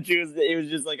 and it was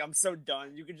just like, "I'm so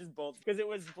done. You could just both," because it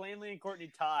was Blaney and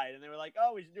Courtney tied, and they were like,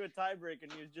 "Oh, we should do a tiebreak,"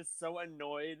 and he was just so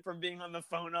annoyed from being on the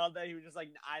phone all day. He was just like,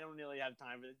 "I don't really have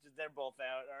time for this. Just they're both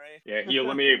out, all right." Yeah, he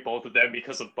eliminated both of them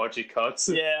because of budget cuts.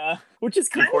 Yeah, which is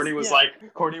kind of. Courtney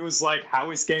was like,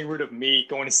 "How is getting rid of me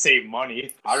going to save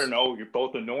money? I don't know. You're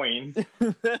both annoying."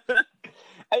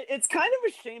 It's kind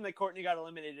of a shame that Courtney got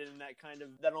eliminated in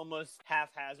that almost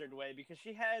haphazard way, because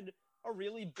she had a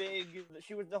really big.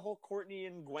 She was the whole Courtney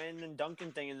and Gwen and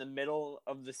Duncan thing in the middle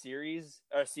of the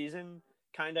season.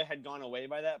 Kind of had gone away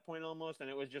by that point almost, and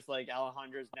it was just like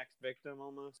Alejandra's next victim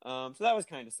almost. So that was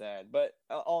kind of sad, but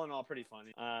all in all, pretty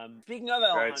funny. Speaking of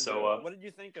Alejandro, what did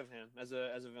you think of him as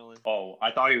a villain? Oh,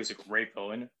 I thought he was a great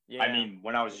villain. Yeah. I mean,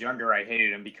 when I was younger, I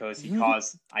hated him because he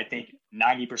caused, I think,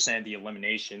 90% of the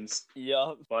eliminations.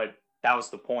 Yup. But that was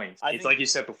the point. It's like you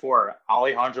said before,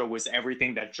 Alejandro was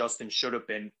everything that Justin should have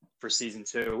been for season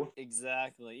 2.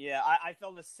 Exactly. Yeah, I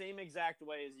felt the same exact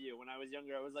way as you. When I was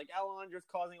younger, I was like, Alejandro's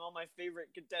causing all my favorite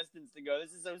contestants to go.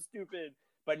 This is so stupid.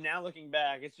 But now looking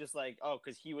back, it's just like, oh,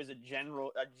 because he was a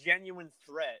genuine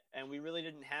threat, and we really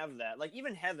didn't have that. Like,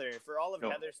 even Heather, for all of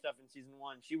Heather's stuff in season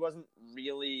 1, she wasn't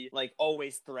really, like,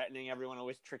 always threatening everyone,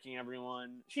 always tricking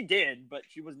everyone. She did, but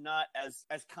she was not as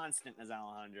constant as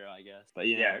Alejandro, I guess. But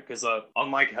yeah, because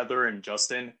unlike Heather and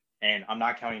Justin, and I'm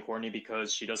not counting Courtney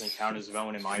because she doesn't count as a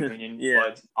villain in my opinion. Yeah.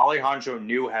 But Alejandro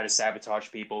knew how to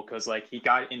sabotage people because, like, he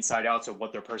got inside outs of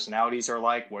what their personalities are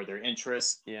like, where their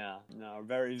interests. Yeah. No,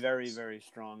 very, very, very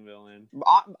strong villain.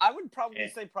 I would probably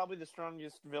say the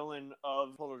strongest villain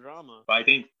of Total Drama. But I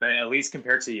think that at least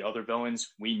compared to the other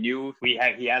villains, we knew he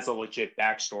has a legit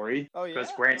backstory. Oh yeah.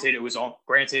 Because granted, it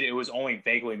was only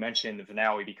vaguely mentioned in the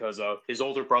finale because his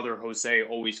older brother Jose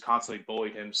always constantly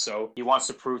bullied him. So he wants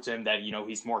to prove to him that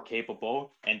he's more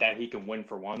capable and that he can win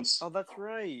for once. Oh, that's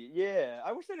right. Yeah,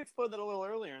 I wish they'd explored that a little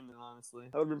earlier. Honestly,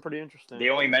 that would have been pretty interesting. They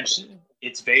only mentioned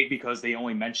it's vague because they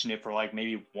only mentioned it for like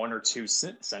maybe 1 or 2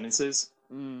 sentences.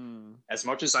 As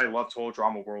much as I love Total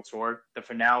Drama World Tour, the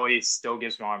finale still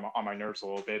gets me on my nerves a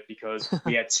little bit because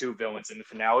we had 2 villains in the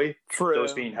finale. True.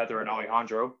 Those being Heather and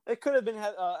Alejandro. It could have been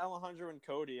Alejandro and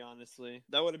Cody, honestly.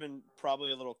 That would have been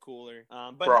probably a little cooler.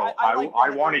 But bro, I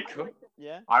wanted Cody.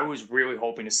 Yeah. I was really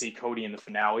hoping to see Cody in the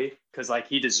finale because like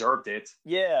he deserved it.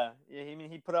 Yeah.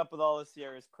 He put up with all of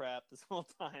Sierra's crap this whole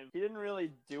time. He didn't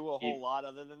really do a whole lot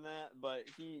other than that, but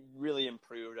he really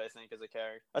improved, I think, as a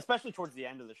character, especially towards the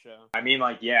end of the show. I mean,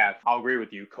 like, yeah, I'll agree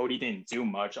with you. Cody didn't do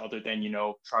much other than,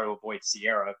 try to avoid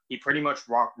Sierra. He pretty much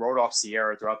wrote off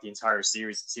Sierra throughout the entire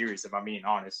series, if I'm being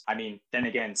honest. I mean, then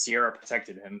again, Sierra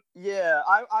protected him. Yeah,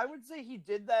 I would say he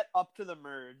did that up to the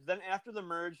merge. Then after the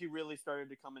merge, he really started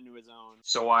to come into his own.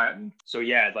 So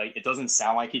yeah, like, it doesn't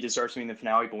sound like he deserves to be in the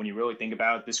finale, but when you really think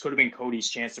about it, this could have been Cody's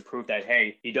chance to prove that,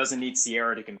 hey, he doesn't need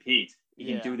Sierra to compete. He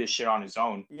can do this shit on his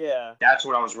own. Yeah. That's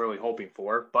what I was really hoping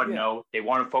for. But no, they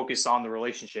want to focus on the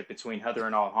relationship between Heather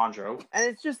and Alejandro.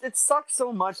 And it sucks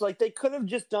so much. Like, they could have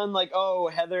just done, like, oh,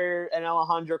 Heather and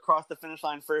Alejandro crossed the finish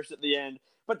line first at the end.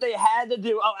 But they had to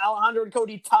do, Alejandro and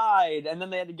Cody tied. And then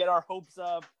they had to get our hopes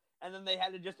up. And then they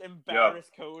had to just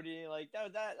embarrass Cody. Like,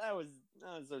 that was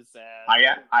so sad.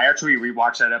 I actually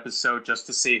rewatched that episode just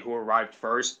to see who arrived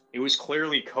first. It was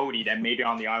clearly Cody that made it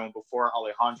on the island before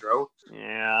Alejandro.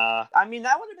 Yeah. I mean,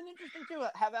 that would have been interesting, too.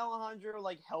 Have Alejandro,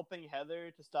 like, helping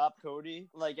Heather to stop Cody,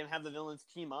 like, and have the villains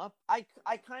team up. I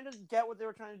kind of get what they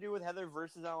were trying to do with Heather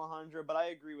versus Alejandro, but I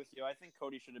agree with you. I think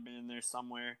Cody should have been in there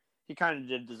somewhere. He kind of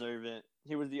did deserve it.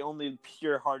 He was the only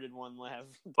pure-hearted one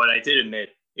left. But I did admit,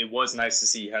 it was nice to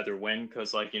see Heather win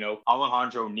because, like,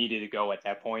 Alejandro needed to go at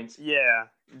that point. Yeah,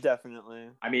 definitely.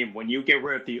 I mean, when you get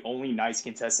rid of the only nice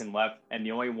contestant left and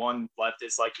the only one left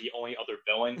is, like, the only other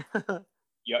villain,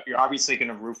 you're obviously going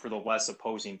to root for the less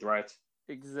opposing threat.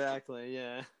 Exactly,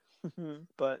 yeah.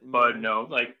 But no,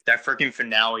 like that freaking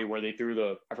finale where they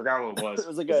threw I forgot what it was. It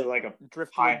was like a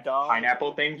driftwood dog.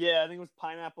 Pineapple thing? Yeah, I think it was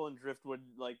pineapple and driftwood,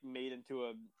 like, made into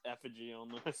a effigy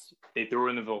almost. They threw it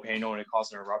in the volcano and it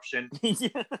caused an eruption.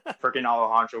 Yeah. Freaking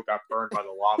Alejandro got burned by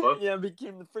the lava. Yeah,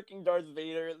 became the freaking Darth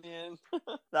Vader at the end.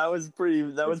 That was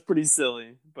pretty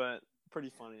silly, but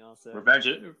pretty funny, I'll say. Revenge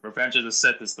of the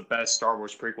Sith is the best Star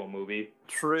Wars prequel movie.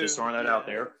 True. Just throwing that out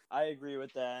there. I agree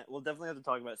with that. We'll definitely have to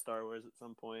talk about Star Wars at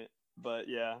some point. But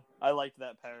yeah, I liked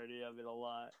that parody of it a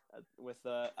lot with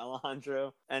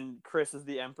Alejandro and Chris as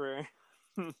the Emperor.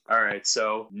 All right,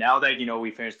 so now that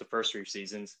we finished the first 3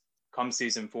 seasons, come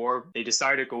season 4, they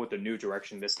decided to go with a new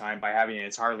direction this time by having an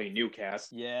entirely new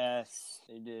cast. Yes,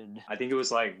 they did. I think it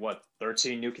was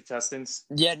 13 new contestants?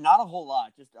 Yeah, not a whole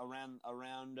lot, just around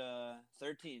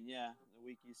 13, yeah. The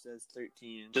wiki says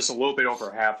 13. Just a little bit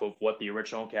over half of what the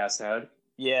original cast had.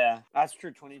 Yeah, that's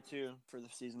true. 22 for the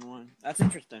season 1. That's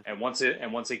interesting. And once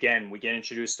again, we get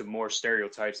introduced to more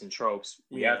stereotypes and tropes.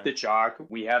 We have the jock,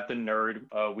 we have the nerd,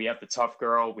 we have the tough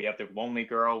girl, we have the lonely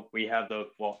girl, we have the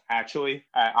actually,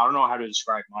 I don't know how to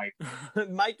describe Mike.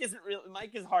 Mike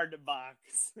is hard to box.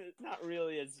 It's not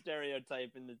really a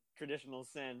stereotype in the traditional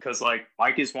sense. Because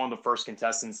Mike is one of the first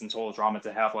contestants in Total Drama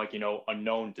to have a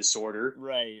known disorder.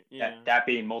 Right. Yeah. That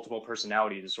being multiple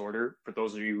personality disorder. For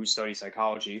those of you who study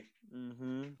psychology.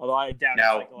 Mm-hmm. Although I doubt it's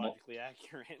psychologically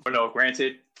accurate. But no,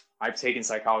 granted, I've taken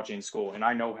psychology in school, and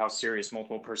I know how serious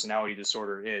multiple personality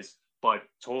disorder is. But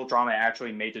Total Drama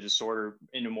actually made the disorder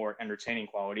into more entertaining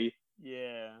quality.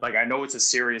 Yeah. I know it's a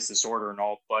serious disorder and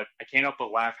all, but I can't help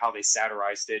but laugh how they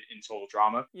satirized it in Total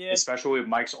Drama. Yeah. Especially with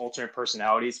Mike's alternate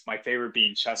personalities, my favorite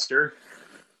being Chester.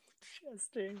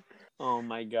 Chester. Oh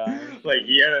my god.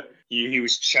 He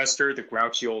was Chester, the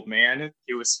grouchy old man.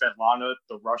 He was Svetlana,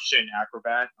 the Russian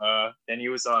acrobat. Then he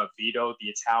was Vito, the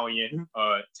Italian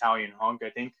hunk, I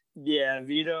think. Yeah,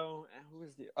 Vito. Who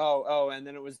was and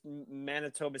then it was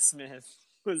Manitoba Smith.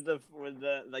 Was the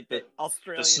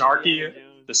Australian.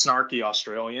 The snarky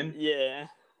Australian. Yeah.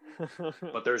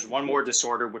 But there's one more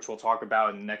disorder which we'll talk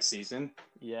about in the next season.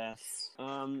 Yes.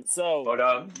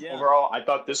 Overall, I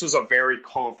thought this was a very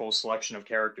colorful selection of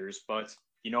characters. But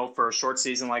for a short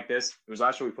season like this, it was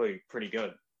actually pretty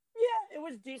good. Yeah, it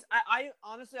was decent. I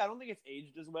honestly, I don't think it's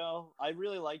aged as well. I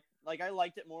really liked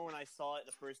it more when I saw it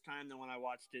the first time than when I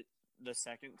watched it the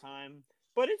second time.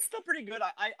 But it's still pretty good.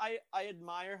 I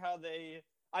admire how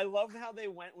I love how they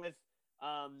went with.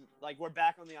 We're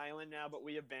back on the island now, but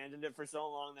we abandoned it for so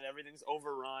long that everything's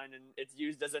overrun and it's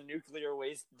used as a nuclear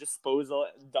waste disposal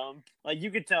dump. You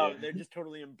could tell they're just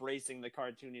totally embracing the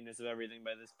cartooniness of everything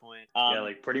by this point.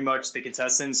 Pretty much the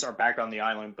contestants are back on the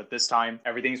island, but this time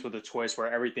everything's with a twist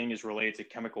where everything is related to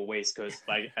chemical waste because,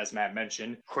 as Matt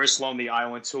mentioned, Chris loaned the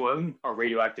island to a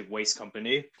radioactive waste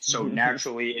company. So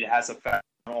naturally it has effect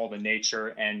on all the nature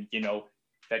and,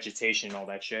 vegetation and all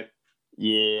that shit.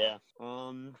 Yeah.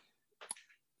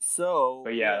 So,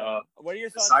 But yeah, what are your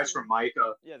thoughts? Besides from Mike,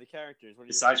 yeah, the characters. What are your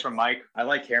besides from thoughts? Mike, I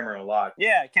like Cameron a lot.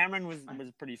 Yeah, Cameron was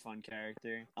a pretty fun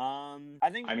character. I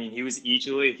think. I mean, he was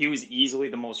easily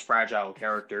the most fragile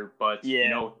character, but Yeah. you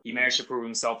know, he managed to prove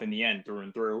himself in the end through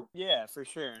and through. Yeah, for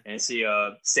sure. And see,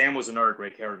 Sam was another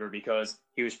great character because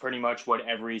he was pretty much what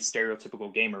every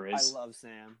stereotypical gamer is. I love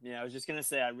Sam. Yeah, I was just gonna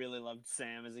say I really loved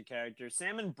Sam as a character.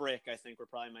 Sam and Brick, I think, were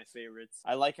probably my favorites.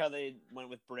 I like how they went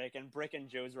with Brick and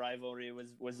Joe's rivalry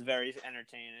was very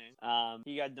entertaining.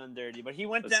 He got done dirty, but he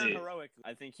went down heroic.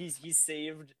 I think he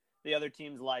saved the other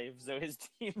team's life, so his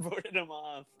team voted him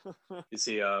off. You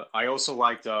see, I also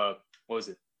liked what was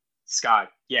it? Scott.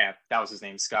 Yeah, that was his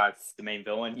name, Scott, the main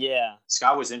villain. Yeah.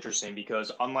 Scott was interesting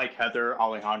because unlike Heather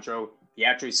Alejandro, he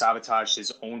actually sabotaged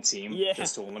his own team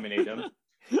just to eliminate him.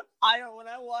 When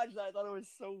I watched that, I thought it was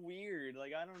so weird.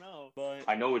 Like, I don't know. But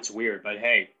I know it's weird, but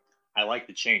hey, I like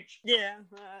the change. Yeah,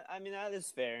 I mean, that is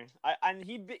fair.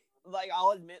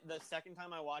 I'll admit, the second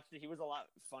time I watched it, he was a lot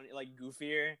funny, like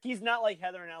goofier. He's not like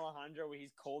Heather and Alejandro, where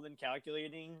he's cold and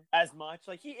calculating as much.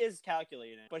 Like, he is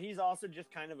calculating, but he's also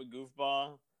just kind of a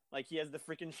goofball. Like, he has the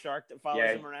freaking shark that follows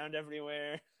him around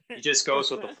everywhere. He just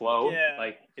goes with the flow. Yeah.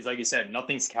 Like, it's like you said,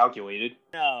 nothing's calculated.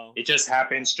 No. It just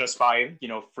happens just by,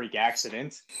 freak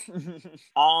accident.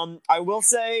 I will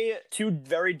say two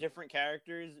very different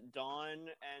characters, Dawn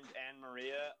and Anne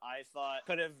Maria, I thought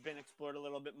could have been explored a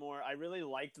little bit more. I really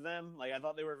liked them. Like, I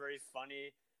thought they were very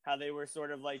funny. How they were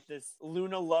sort of like this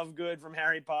Luna Lovegood from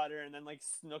Harry Potter and then like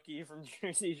Snooki from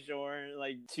Jersey Shore,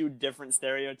 like two different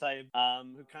stereotypes,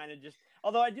 who kind of just,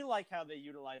 although I do like how they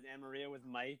utilized Anne Maria with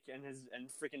Mike and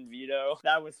freaking Vito.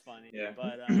 That was funny. Yeah.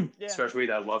 But, yeah. Especially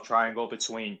that love triangle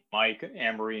between Mike,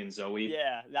 Anne Marie, and Zoe.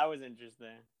 Yeah, that was interesting.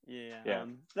 Yeah. Yeah.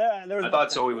 There was I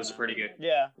thought Zoe was pretty good.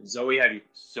 Yeah. Zoe,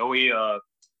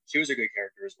 she was a good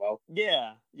character as well.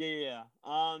 Yeah.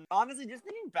 Honestly, just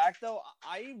thinking back though,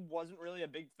 I wasn't really a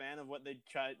big fan of what they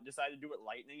decided to do with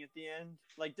Lightning at the end.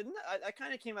 Like, I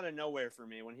kind of came out of nowhere for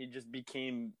me when he just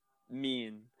became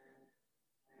mean.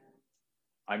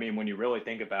 I mean, when you really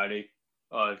think about it,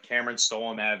 Cameron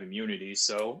stole him out of immunity,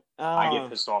 so I get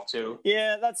pissed off too.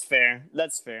 Yeah, that's fair.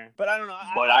 But I don't know.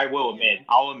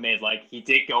 I'll admit, like, he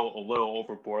did go a little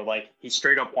overboard. Like, he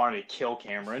straight up wanted to kill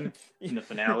Cameron in the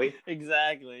finale.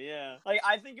 Exactly, yeah. Like,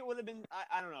 I think it would have been,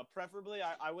 I don't know, preferably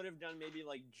I would have done maybe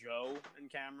like Joe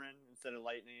and Cameron instead of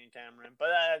Lightning and Cameron, but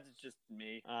that's just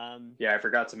me. Yeah, I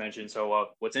forgot to mention, so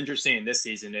what's interesting in this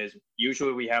season is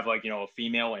usually we have like, a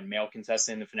female and male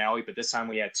contestant in the finale, but this time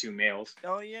we had two males.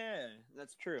 Oh yeah,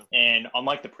 that's true. And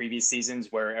unlike the previous seasons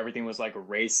where everything was like a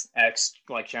race X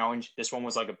like challenge, this one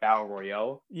was like a battle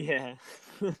royale. Yeah.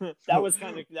 that was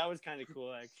kind of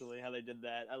cool actually how they did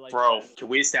that. I like Bro, that. Can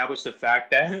we establish the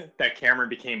fact that Cameron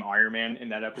became Iron Man in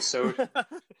that episode?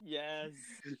 Yes.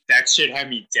 That shit had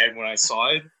me dead when I saw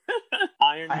it.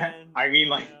 Iron Man.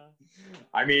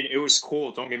 I mean, it was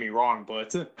cool, don't get me wrong,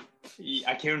 but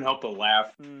I couldn't help but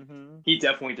laugh. Mm-hmm. He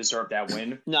definitely deserved that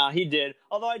win. Nah, he did.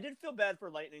 Although I did feel bad for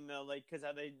Lightning though, like, because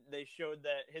how they showed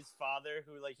that his father,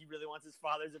 who like he really wants his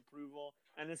father's approval,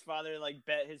 and his father like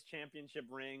bet his championship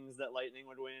rings that Lightning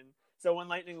would win. So when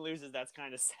Lightning loses, that's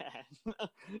kind of sad,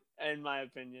 in my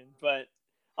opinion. But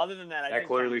other than that, that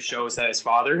clearly shows that his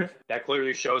father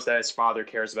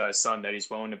cares about his son, that he's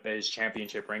willing to bet his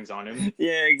championship rings on him.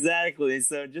 Yeah, exactly.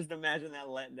 So just imagine that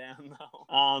letdown,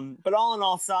 though. But all in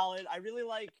all, solid. I really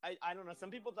like. I don't know. Some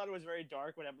people thought it was very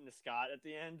dark what happened to Scott at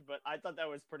the end, but I thought that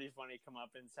was pretty funny.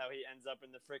 Comeuppance, how he ends up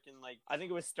in the freaking like. I think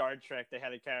it was Star Trek. They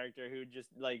had a character who just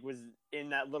like was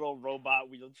in that little robot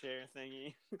wheelchair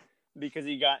thingy. Because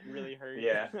he got really hurt.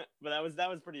 Yeah. But that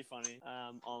was pretty funny,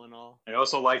 all in all. I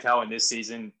also liked how in this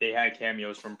season they had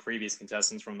cameos from previous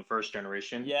contestants from the first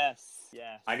generation. Yes.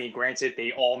 I mean, granted,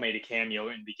 they all made a cameo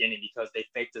in the beginning because they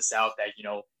faked us out that,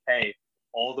 hey,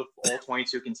 all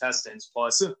 22 contestants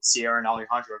plus Sierra and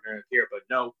Alejandro are going to appear, but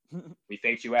no, we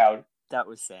faked you out. That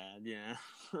was sad, yeah.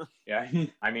 Yeah.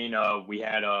 I mean, we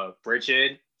had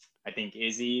Bridget, I think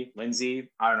Izzy, Lindsay.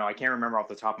 I don't know. I can't remember off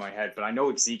the top of my head, but I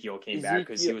know Ezekiel came back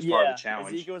because he was part of the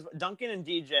challenge. Duncan and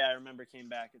DJ, I remember, came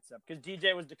back, except because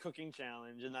DJ was the cooking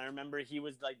challenge, and I remember he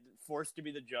was like forced to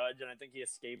be the judge, and I think he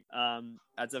escaped.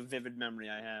 That's a vivid memory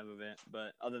I have of it.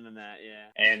 But other than that, yeah.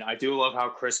 And I do love how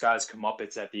Chris got his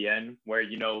comeuppance at the end, where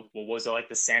what was it, like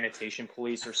the sanitation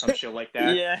police or some shit like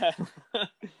that? Yeah.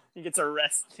 He gets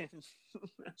arrested.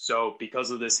 So because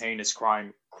of this heinous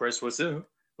crime, Chris was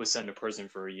sent to prison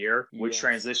for a year, which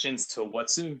transitions to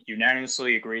what's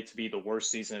unanimously agreed to be the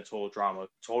worst season of Total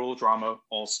Drama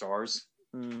All Stars.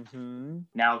 Mm-hmm.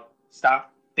 Now,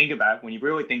 think about it. When you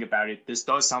really think about it, this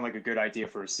does sound like a good idea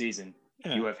for a season.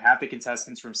 Yeah. You have half the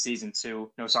contestants from season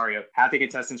 2. No, sorry, half the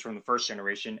contestants from the first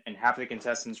generation and half the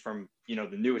contestants from,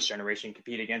 the newest generation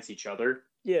compete against each other.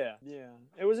 Yeah.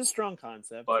 It was a strong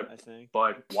concept, I think.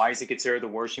 But why is it considered the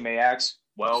worst, you may ask?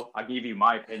 Well, I'll give you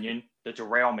my opinion. The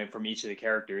derailment from each of the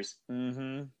characters.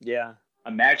 Mm-hmm. Yeah.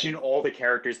 Imagine all the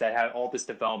characters that had all this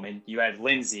development. You had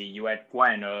Lindsay, you had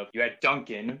Gwen, you had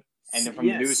Duncan, and then from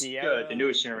the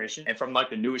newest generation, and from like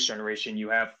the newest generation, you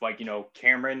have like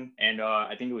Cameron and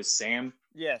I think it was Sam.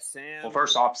 Yeah, Sam. Well,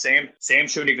 first off, Sam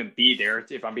shouldn't even be there,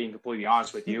 if I'm being completely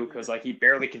honest with you, because like he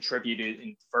barely contributed in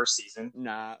the first season.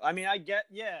 Nah, I mean, like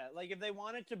if they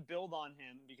wanted to build on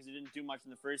him because he didn't do much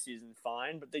in the first season,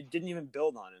 fine, but they didn't even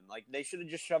build on him. Like they should have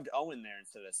just shoved Owen there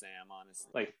instead of Sam,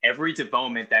 honestly. Like every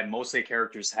development that most of the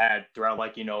characters had throughout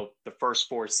like the first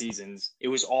 4 seasons, it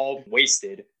was all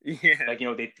wasted. Yeah. Like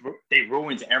they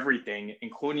ruined everything,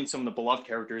 including some of the beloved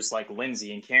characters like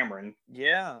Lindsay and Cameron.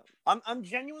 Yeah. I'm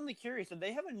genuinely curious. Did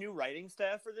they have a new writing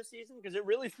staff for this season? Because it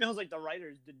really feels like the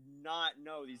writers did not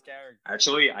know these characters.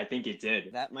 Actually, I think it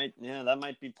did. That might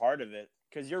be part of it.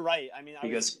 Because you're right. I mean,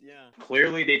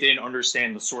 clearly they didn't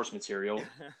understand the source material.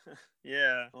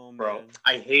 Yeah. Oh, man. Bro,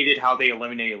 I hated how they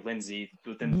eliminated Lindsay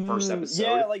within the first episode.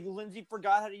 Yeah, like Lindsay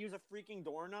forgot how to use a freaking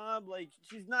doorknob. Like,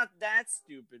 she's not that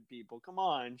stupid, people. Come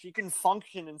on. She can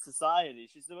function in society.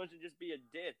 She's supposed to just be a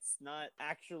ditz, not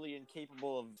actually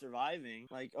incapable of surviving.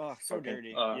 Like, oh, so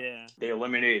dirty. Yeah. They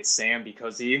eliminated Sam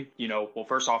because he, well,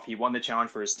 first off, he won the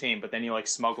challenge for his team, but then he, like,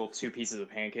 smuggled 2 pieces of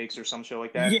pancakes or some shit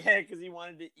like that. Yeah, because he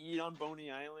wanted to eat on Boney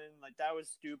Island. Like, that was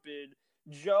stupid.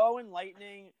 Joe and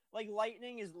Lightning, like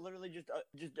Lightning is literally just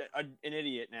an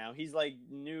idiot now. He's like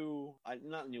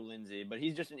not new Lindsay, but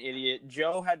he's just an idiot.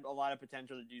 Joe had a lot of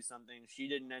potential to do something. She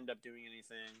didn't end up doing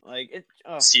anything. Like it.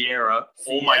 Sierra.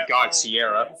 Oh my God,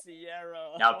 Sierra. Man,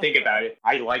 Sierra. Now think about it.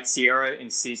 I liked Sierra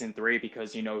in season 3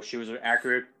 because she was an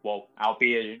accurate, well,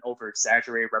 albeit an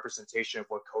over-exaggerated representation of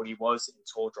what Cody was in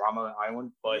Total Drama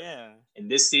Island. But in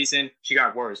this season, she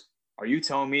got worse. Are you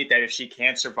telling me that if she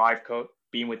can't survive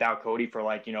being without Cody for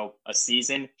like a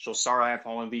season, she'll start having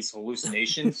all of these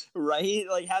hallucinations? Right?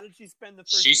 Like, how did she spend the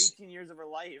first 18 years of her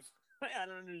life? I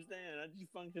don't understand. How did she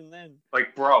function then?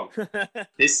 Like, bro,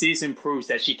 this season proves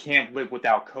that she can't live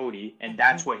without Cody, and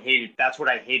that's what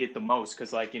I hated the most.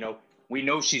 Because we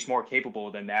know she's more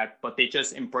capable than that, but they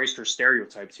just embraced her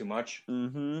stereotype too much.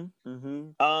 Alejandro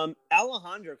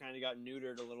kind of got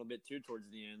neutered a little bit too towards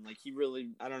the end. Like, he really,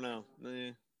 I don't know.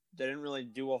 They didn't really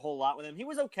do a whole lot with him. He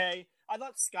was okay. I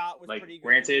thought Scott was pretty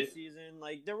good this season.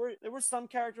 Like there were some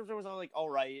characters that was like all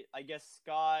right. I guess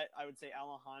Scott, I would say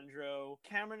Alejandro,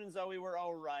 Cameron and Zoe were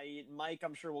all right. Mike,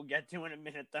 I'm sure we'll get to in a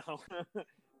minute though.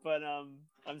 But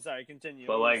I'm sorry, continue.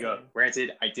 But like,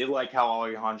 granted, I did like how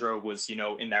Alejandro was,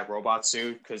 in that robot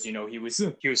suit because he was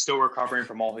still recovering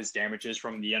from all his damages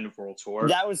from the End of World Tour.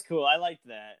 That was cool. I liked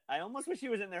that. I almost wish he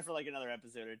was in there for like another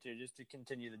episode or two just to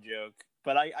continue the joke.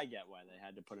 But I get why they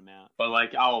had to put him out. But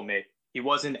like, I'll admit, he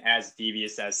wasn't as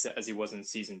devious as he was in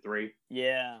season 3.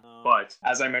 Yeah. But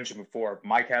as I mentioned before,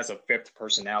 Mike has a 5th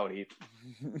personality.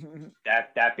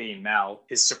 that being Mal,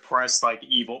 his suppressed like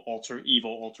evil alter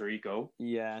ego.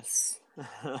 Yes.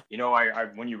 I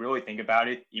when you really think about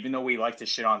it, even though we like to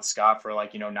shit on Scott for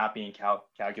like not being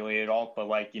calculated at all, but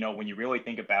like when you really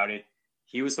think about it,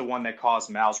 he was the one that caused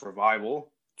Mal's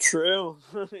revival. True.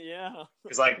 Yeah.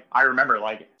 Because like I remember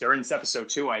like during this episode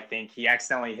 2, I think he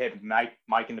accidentally hit Mike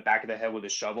in the back of the head with a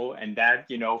shovel, and that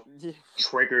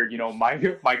triggered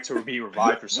Mike to be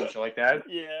revived or something like that.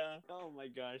 Yeah. Oh my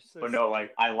gosh. But no,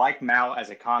 like I like Mal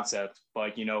as a concept,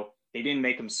 but they didn't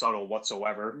make him subtle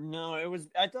whatsoever. No,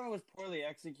 I thought it was poorly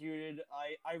executed.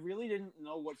 I really didn't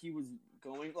know what he was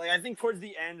going. Like, I think towards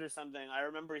the end or something, I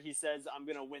remember he says, I'm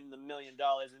going to win the $1 million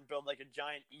and build like a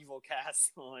giant evil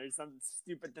castle or some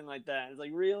stupid thing like that. It's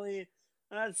like, really?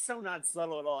 That's so not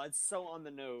subtle at all. It's so on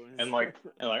the nose. And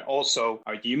also,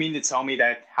 do you mean to tell me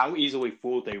that how easily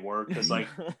fooled they were? Because like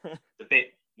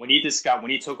when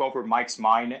he took over Mike's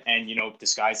mind and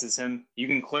disguises him, you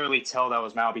can clearly tell that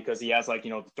was Mal because he has like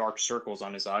the dark circles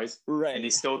on his eyes, right? And they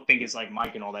still think it's like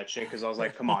Mike and all that shit. Because I was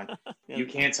like, come on, you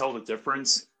can't tell the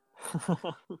difference.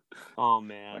 Oh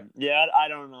man, yeah, I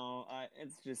don't know.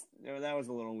 It's just that was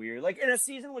a little weird. Like in a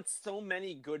season with so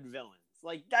many good villains.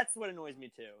 Like, that's what annoys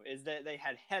me, too, is that they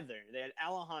had Heather, they had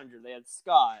Alejandro, they had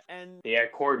Scott, and... They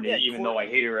had Courtney, even though I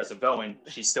hate her as a villain,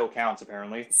 she still counts,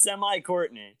 apparently.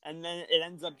 Semi-Courtney. And then it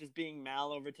ends up just being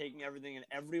Mal overtaking everything, and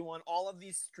everyone, all of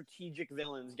these strategic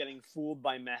villains getting fooled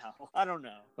by Mal. I don't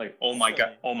know. Like, oh my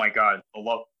god, the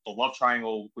love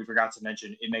triangle, we forgot to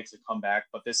mention, it makes a comeback,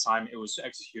 but this time it was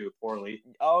executed poorly.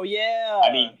 Oh, yeah!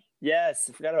 I mean... Yes,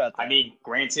 I forgot about that. I mean,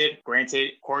 granted,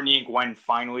 Courtney and Gwen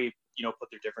finally put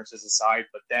their differences aside.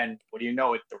 But then, what do you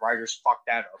know? The writers fucked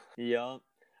that up. Yeah.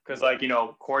 Because,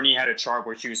 Courtney had a chart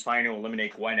where she was planning to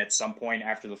eliminate Gwen at some point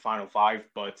after the final 5,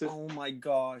 but... Oh my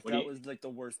gosh, that was, like, the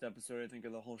worst episode, I think,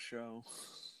 of the whole show.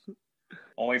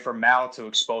 Only for Mal to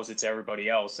expose it to everybody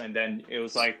else. And then it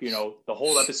was like, the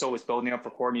whole episode was building up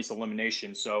for Courtney's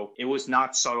elimination, so it was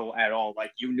not subtle at all.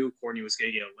 Like, you knew Courtney was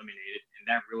going to get eliminated, and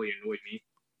that really annoyed me.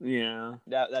 Yeah,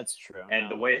 that's true. And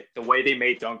the way they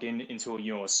made Duncan into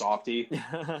a softie,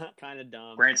 kind of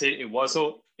dumb. Granted, it was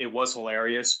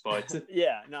hilarious, but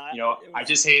yeah, no, I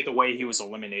just hated the way he was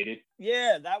eliminated.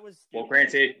 Yeah, that was stupid. Well,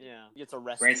 granted, he gets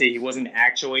arrested. Granted, he wasn't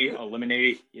actually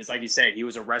eliminated. It's like you said, he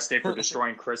was arrested for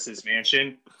destroying Chris's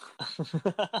mansion.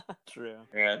 True.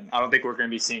 Yeah, I don't think we're going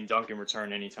to be seeing Duncan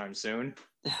return anytime soon.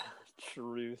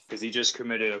 Truth. Because he just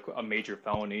committed a major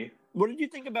felony. What did you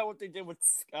think about what they did with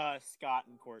Scott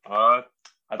and Courtney?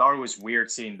 I thought it was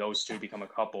weird seeing those two become a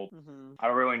couple. Mm-hmm. I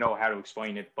don't really know how to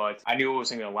explain it, but I knew it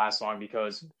wasn't going to last long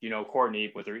because,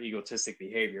 Courtney with her egotistic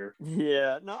behavior.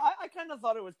 Yeah, no, I kind of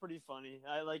thought it was pretty funny.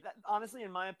 I like that. Honestly,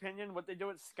 in my opinion, what they do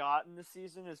with Scott in this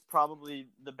season is probably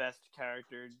the best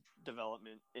character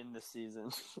development in this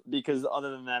season because other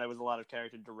than that, it was a lot of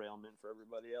character derailment for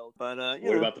everybody else. But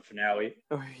what about the finale?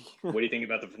 What do you think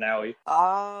about the finale?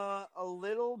 A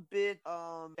little bit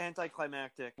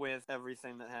anticlimactic with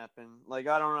everything that happened. Like,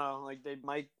 I don't know, like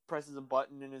Mike presses a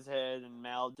button in his head and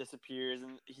Mal disappears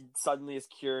and he suddenly is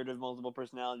cured of multiple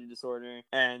personality disorder,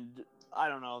 and I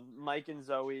don't know, Mike and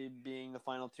Zoe being the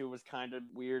final two was kind of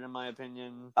weird in my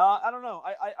opinion. I don't know.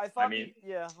 I thought,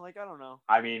 I don't know.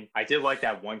 I mean, I did like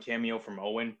that one cameo from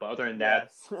Owen, but other than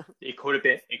that, it could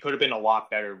have been a lot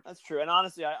better. That's true. And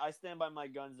honestly, I stand by my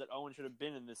guns that Owen should have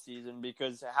been in this season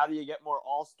because how do you get more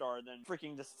all-star than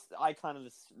freaking this icon of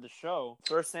the show?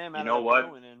 First Sam had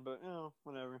Owen in, but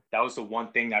whatever. That was the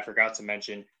one thing that I forgot to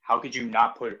mention. How could you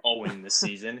not put Owen in this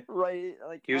season? Right.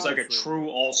 Like, he was honestly, like a true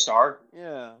all-star.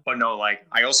 Yeah. But no, like,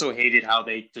 I also hated how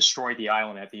they destroyed the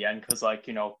island at the end because, like,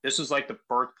 this was like the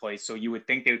birthplace, so you would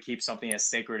think they would keep something as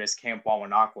sacred as Camp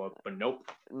Wawanakwa, but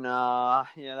nope. Nah,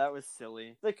 yeah, that was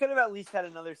silly. They could have at least had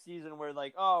another season where,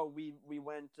 like, we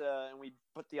went and we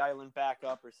put the island back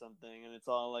up or something, and it's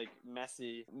all, like,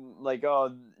 messy. Like,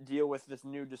 deal with this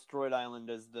new destroyed island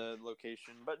as the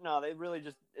location. But no, they really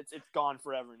just, it's gone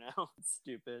forever now. It's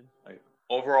stupid. Like,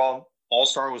 overall,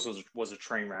 All-Star was a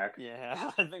train wreck.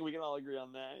 Yeah, I think we can all agree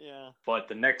on that, yeah. But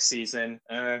the next season,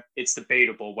 it's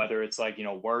debatable whether it's, like,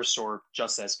 worse or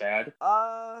just as bad.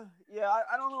 Yeah,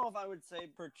 I don't know if I would say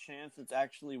per chance it's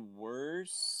actually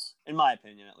worse. In my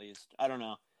opinion, at least. I don't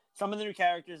know. Some of the new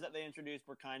characters that they introduced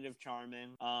were kind of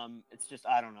charming. It's just,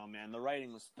 I don't know, man. The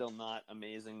writing was still not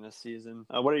amazing this season.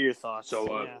 What are your thoughts?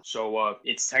 So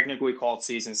it's technically called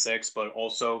Season 6, but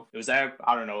also it was at,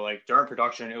 I don't know, like during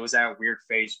production, it was at a weird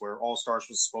phase where All Stars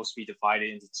was supposed to be divided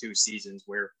into 2 seasons,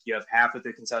 where you have half of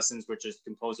the contestants, which is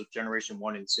composed of Generation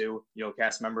 1 and 2,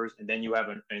 cast members, and then you have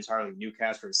an entirely new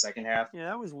cast for the second half. Yeah,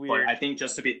 that was weird. But I think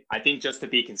just to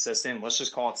be consistent, let's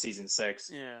just call it Season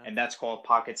 6. Yeah. And that's called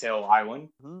Pockettail Island.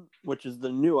 Mm-hmm. Which is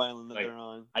the new island that they're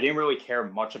on. I didn't really care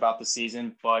much about the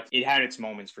season, but it had its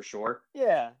moments for sure.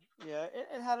 Yeah,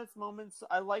 it had its moments.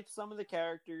 I liked some of the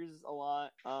characters a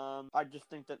lot. I just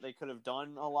think that they could have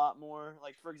done a lot more.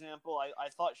 Like, for example, I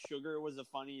thought Sugar was a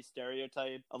funny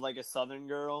stereotype of, like, a Southern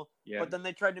girl. Yeah. But then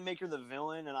they tried to make her the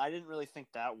villain, and I didn't really think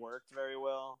that worked very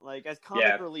well. Like, as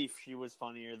comic relief, she was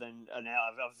funnier than a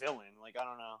villain. Like, I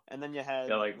don't know. And then you had...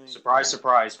 Yeah, surprise,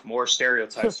 surprise, more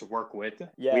stereotypes to work with.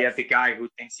 Yes. We have the guy who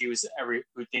thinks he's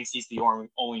the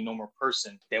only normal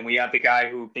person. Then we have the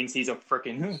guy who thinks he's a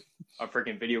freaking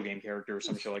video game character or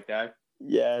some shit like that.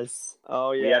 Yes.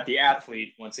 Oh, yeah. We have the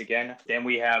athlete once again. Then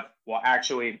we have,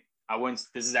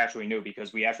 this is actually new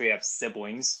because we actually have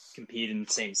siblings compete in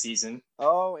the same season.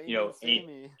 Oh,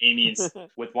 Amy. Amy and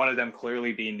with one of them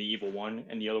clearly being the evil one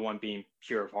and the other one being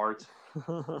pure of heart.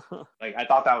 Like, I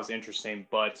thought that was interesting,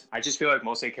 but I just feel like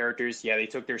most of the characters, they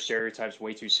took their stereotypes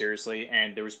way too seriously,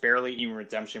 and there was barely even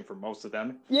redemption for most of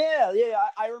them. Yeah,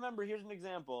 I remember. Here's an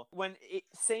example. When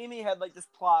Sammy had, like, this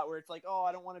plot where it's like,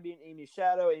 I don't want to be in Amy's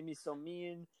shadow, Amy's so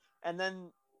mean, and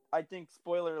then, I think,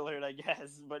 spoiler alert, I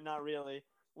guess, but not really,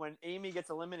 when Amy gets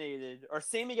eliminated, or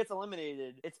Sammy gets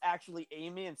eliminated, it's actually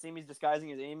Amy, and Sammy's disguising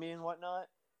as Amy and whatnot.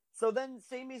 So then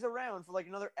Sammy's around for, like,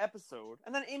 another episode,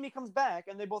 and then Amy comes back,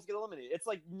 and they both get eliminated. It's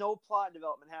like no plot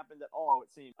development happened at all,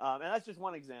 it seems. And that's just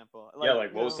one example.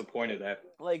 Like, what was the point of that?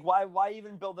 Like, why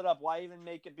even build it up? Why even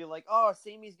make it be like,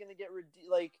 Sammy's gonna get,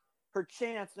 her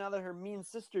chance now that her mean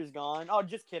sister's gone? Oh,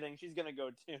 just kidding. She's gonna go,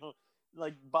 too.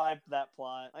 like buy that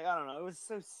plot. Like, I don't know. It was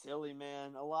so silly,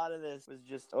 man. A lot of this was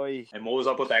just oi. And what was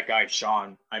up with that guy,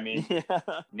 Sean? I mean, Yeah.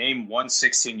 name one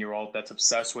 16-year-old that's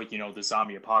obsessed with, the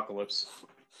zombie apocalypse.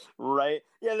 Right?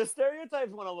 Yeah, the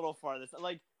stereotypes went a little far.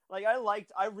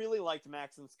 I really liked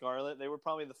Max and Scarlet. They were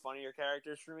probably the funnier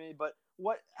characters for me. But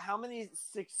how many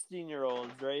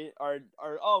 16-year-olds, right, are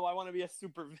oh, I want to be a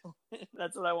supervillain.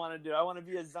 That's what I want to do. I want to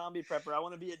be a zombie prepper. I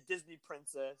want to be a Disney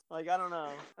princess. Like, I don't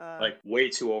know. Way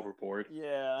too overboard.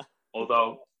 Yeah.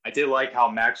 Although I did like how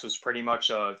Max was pretty much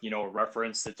a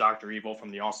reference to Dr. Evil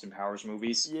from the Austin Powers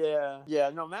movies. Yeah. Yeah,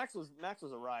 no, Max was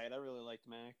a riot. I really liked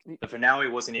Max. The finale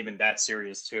wasn't even that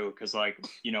serious too, because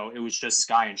it was just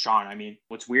Skye and Sean. I mean,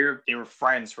 what's weird, they were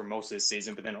friends for most of the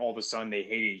season, but then all of a sudden they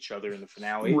hated each other in the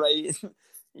finale. Right.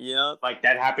 Yeah. Like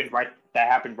that happened right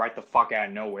the fuck out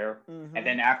of nowhere. Mm-hmm. And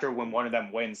then after, when one of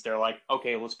them wins, they're like,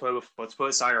 okay, let's put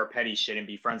aside our petty shit and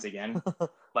be friends again.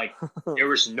 Like, there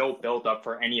was no build up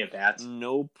for any of that.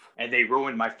 Nope. And they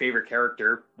ruined my favorite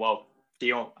character. Well,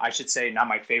 I should say not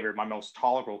my favorite, my most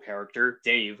tolerable character,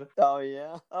 Dave. Oh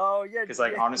yeah. Because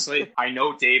honestly, I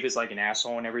know Dave is like an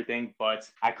asshole and everything, but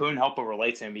I couldn't help but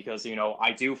relate to him because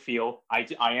I do feel I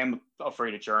am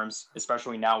afraid of germs,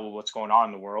 especially now with what's going on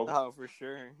in the world. Oh, for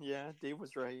sure. Yeah, Dave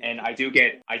was right. And I do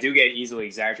get easily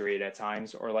exaggerated at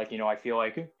times, or I feel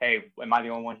like, hey, am I the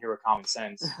only one here with common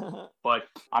sense? But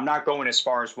I'm not going as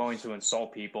far as willing to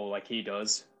insult people like he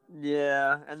does.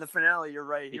 Yeah, and the finale, you're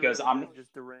right. Because I'm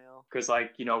just derail. Because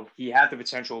he had the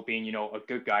potential of being a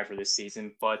good guy for this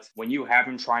season, but when you have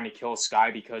him trying to kill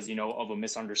Skye because of a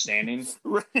misunderstanding,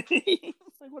 right?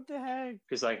 Like, what the heck?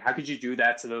 Because how could you do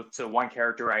that to one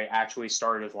character I actually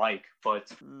started to like? But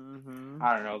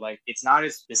I don't know. It's not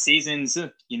as the seasons.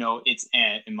 It's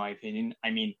in my opinion. I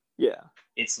mean, yeah.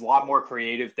 It's a lot more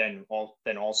creative than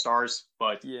All Stars,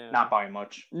 but not by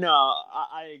much. No,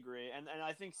 I agree, and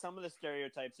I think some of the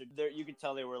stereotypes are there. You could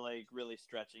tell they were really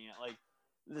stretching it. Like,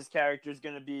 this character's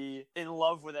gonna be in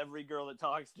love with every girl that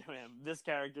talks to him. This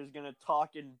character's gonna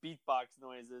talk in beatbox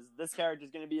noises. This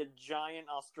character's gonna be a giant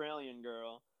Australian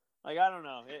girl. Like, I don't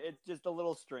know. It's just a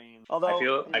little strange.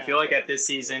 Although I feel like at this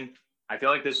season. I feel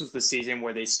like this was the season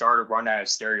where they started running out of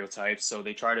stereotypes, so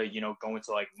they try to, go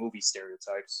into movie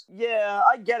stereotypes. Yeah,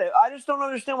 I get it. I just don't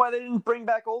understand why they didn't bring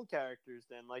back old characters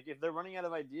then. Like, if they're running out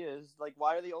of ideas,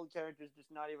 why are the old characters just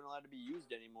not even allowed to be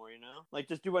used anymore,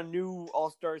 just do a new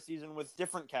All-Star season with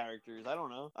different characters. I don't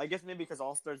know. I guess maybe because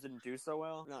All-Stars didn't do so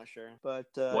well. I'm not sure. But,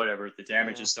 whatever. The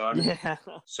damage is done. Yeah.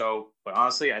 So, but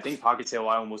honestly, I think Pocket Tail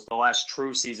Island was the last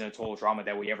true season of Total Drama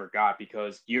that we ever got,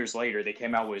 because years later, they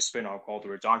came out with a spin-off called The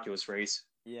Redonkulous Race.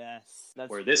 Yes, that's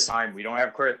where this time we don't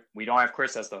have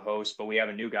Chris as the host, but we have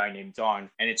a new guy named Don,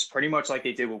 and it's pretty much like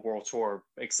they did with World Tour,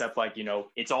 except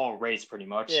it's all a race pretty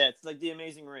much. Yeah, it's like The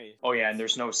Amazing Race. Oh yeah, and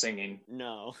there's no singing.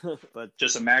 No, but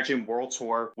just imagine World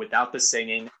Tour without the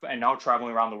singing, and now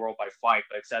traveling around the world by flight.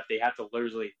 But except they had to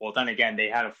literally, well, then again, they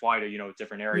had to fly to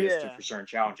different areas for certain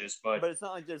challenges. But it's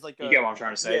not like there's you get what I'm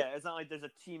trying to say. Yeah, it's not like there's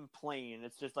a team plane.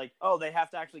 It's just like, oh, they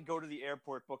have to actually go to the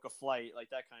airport, book a flight,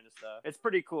 like that kind of stuff. It's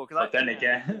pretty cool. But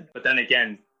then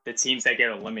again, the teams that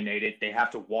get eliminated, they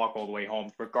have to walk all the way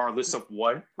home, regardless of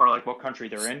what country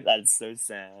they're in. That's so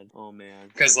sad. Oh man.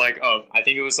 Because I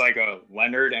think it was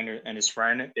Leonard and his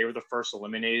friend. They were the first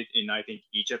eliminated in, I think,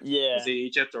 Egypt. Yeah. Was it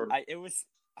Egypt or? It was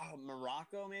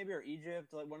Morocco maybe, or Egypt,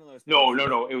 like one of those. No.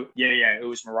 It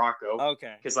was Morocco.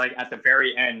 Okay. Because at the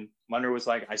very end, Leonard was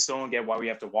like, I still don't get why we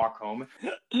have to walk home.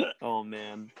 Oh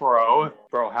man. Bro,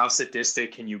 how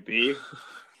sadistic can you be?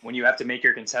 When you have to make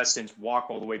your contestants walk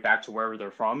all the way back to wherever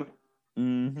they're from.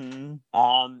 Mm-hmm.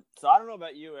 So I don't know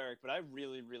about you, Eric, but I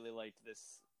really, really liked this.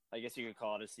 I guess you could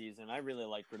call it a season. I really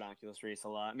liked Redonkulous Race a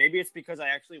lot. Maybe it's because I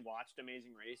actually watched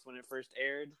Amazing Race when it first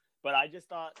aired, but I just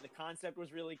thought the concept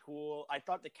was really cool. I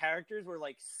thought the characters were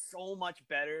so much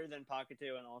better than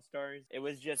Pocket2 and All Stars. It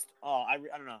was just, I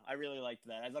don't know. I really liked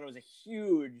that. I thought it was a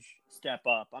huge step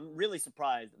up. I'm really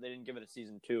surprised that they didn't give it a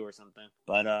season 2 or something.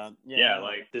 But yeah,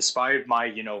 despite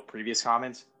my previous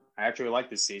comments, I actually like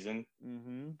this season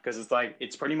because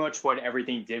it's pretty much what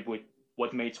everything did with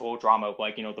what made Total Drama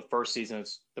the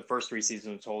first 3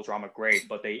 seasons of Total Drama great,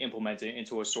 but they implemented it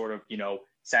into a sort of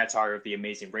satire of the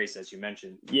Amazing Race, as you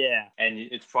mentioned. Yeah. And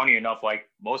it's funny enough,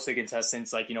 most of the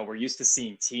contestants, we're used to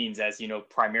seeing teens as,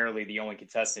 primarily the only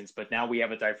contestants, but now we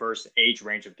have a diverse age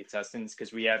range of contestants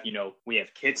because we have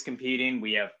kids competing.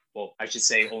 We have, well, I should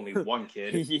say only one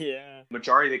kid. Yeah.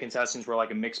 Majority of the contestants were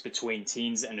a mix between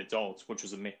teens and adults, which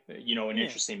was an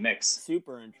interesting mix.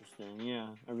 Super interesting. Yeah.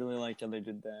 I really liked how they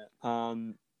did that.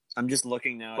 I'm just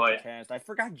looking now at the cast. I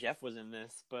forgot Jeff was in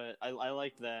this, but I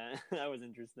liked that. That was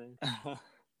interesting.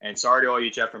 And sorry to all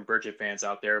you Jeff and Bridget fans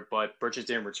out there, but Bridget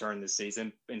didn't return this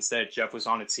season. Instead, Jeff was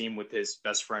on a team with his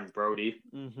best friend Brody.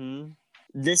 Mm-hmm.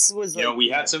 This was we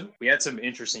had some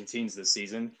interesting teams this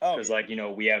season because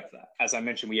we have, as I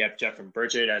mentioned, we have Jeff and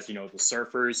Bridget as the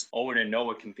Surfers. Owen and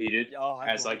Noah competed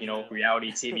as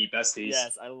reality TV besties.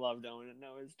 Yes, I loved Owen and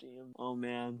Noah's team. Oh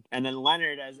man. And then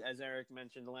Leonard, as Eric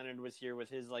mentioned, Leonard was here with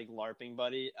his LARPing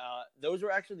buddy. Those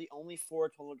were actually the only 4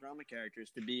 Total Drama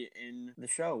characters to be in the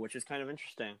show, which is kind of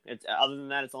interesting. It's other than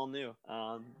that, it's all new.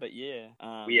 But yeah.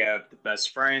 We have the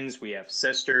best friends, we have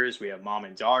sisters, we have mom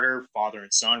and daughter, father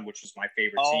and son, which was my favorite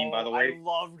team, by the way. I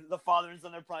loved the father and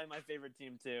son. They're probably my favorite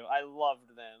team too. I loved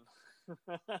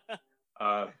them.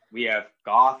 We have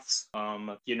goths,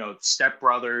 Step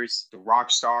Brothers, the rock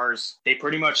stars. They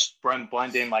pretty much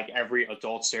blend in like every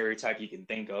adult stereotype you can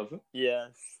think of.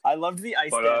 Yes. I loved the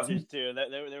Ice Dancers too.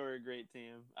 They were a great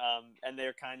team. And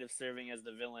they're kind of serving as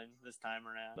the villain this time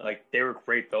around. Like, they were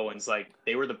great villains. Like,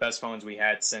 they were the best villains we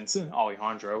had since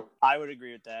Alejandro. I would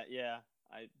agree with that. Yeah,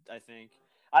 I think.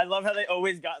 I love how they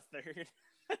always got third.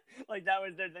 Like, that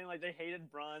was their thing. Like, they hated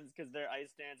bronze because they're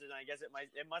ice dancers. And I guess it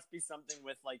must be something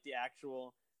with like the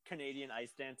actual Canadian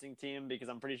ice dancing team, because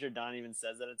I'm pretty sure Don even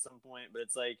says that at some point. But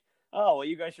it's like, oh well,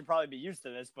 you guys should probably be used to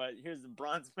this. But here's the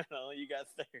bronze medal. You got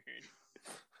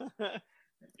third.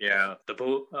 Yeah, the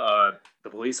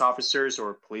police officers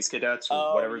or police cadets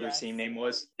or whatever their team name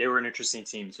was, they were an interesting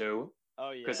team too.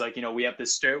 Oh yeah. Because we have the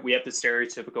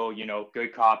stereotypical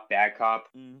good cop, bad cop.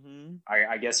 Mm-hmm.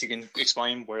 I guess you can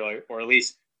explain where or at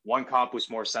least one cop was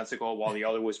more sensical while the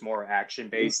other was more action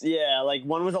based. Yeah, like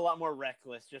one was a lot more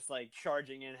reckless, just like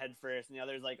charging in head first, and the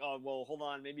other's like, oh well, hold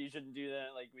on, maybe you shouldn't do that.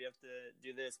 Like, we have to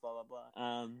do this, blah blah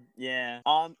blah. Yeah.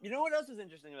 You know what else was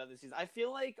interesting about this season? I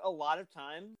feel like a lot of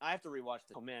time I have to rewatch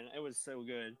this. Oh man, it was so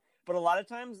good. But a lot of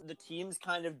times the teams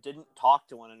kind of didn't talk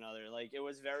to one another. Like, it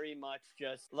was very much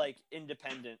just like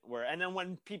independent. And then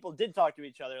when people did talk to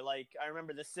each other, like I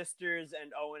remember the sisters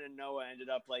and Owen and Noah ended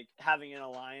up like having an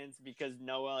alliance because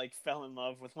Noah like fell in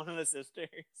love with one of the sisters.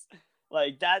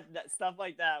 Like that stuff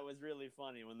like that was really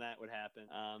funny when that would happen.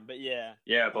 But yeah.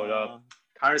 Yeah, but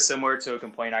kind of similar to a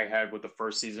complaint I had with the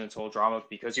first season of Total Drama,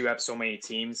 because you have so many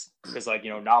teams, because not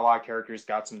a lot of characters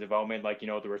got some development, like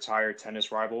the retired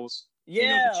tennis rivals.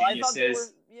 Yeah, the I thought they were.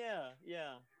 geniuses.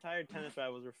 Yeah. Tired tennis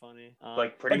rivals were funny.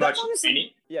 Like, pretty much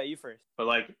any. Yeah, you first. But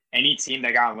like any team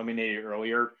that got eliminated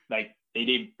earlier, like they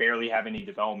did barely have any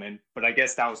development. But I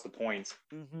guess that was the point.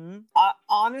 Mm-hmm.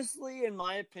 Honestly, in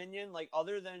my opinion, like,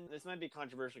 other than this might be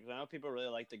controversial because I know people really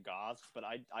like the Goths, but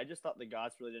I just thought the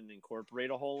Goths really didn't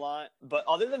incorporate a whole lot. But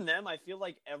other than them, I feel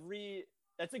like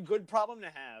that's a good problem to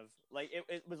have. Like,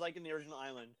 it was like in the original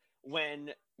Island, when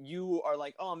you are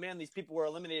like, oh man, these people were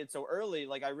eliminated so early,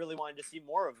 like I really wanted to see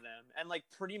more of them. And like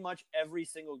pretty much every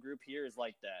single group here is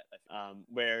like that,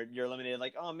 where you're eliminated,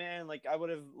 like, oh man, like I would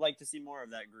have liked to see more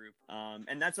of that group.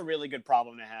 And that's a really good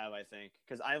problem to have, I think,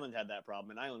 because Island had that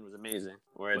problem, and Island was amazing,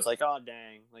 where it's like, oh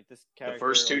dang, like this character. The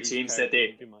first two teams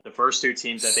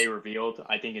that they revealed,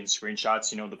 I think in screenshots,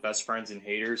 the best friends and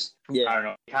haters. Yeah. I don't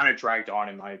know, kind of dragged on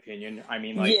in my opinion. I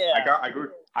mean, like, yeah.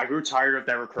 I grew tired of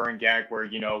that recurring gag where,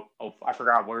 I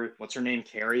forgot what's her name,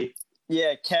 Carrie?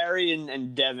 Yeah, Carrie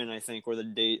and Devin, I think, were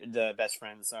the best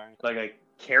friends, sorry. Like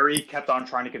Carrie kept on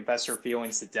trying to confess her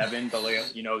feelings to Devin, but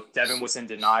Devin was in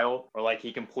denial, or like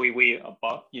he completely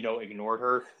ignored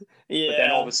her. Yeah. But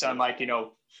then all of a sudden, like,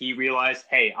 he realized,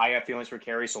 hey, I have feelings for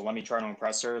Carrie, so let me try to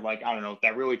impress her. Like, I don't know,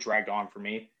 that really dragged on for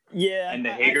me. Yeah. And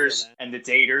the haters and the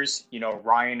daters,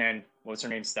 Ryan and what's her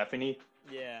name, Stephanie?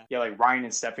 Yeah. Yeah, like Ryan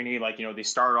and Stephanie, like, they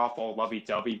started off all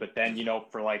lovey-dovey, but then,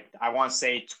 for like, I want to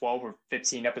say 12 or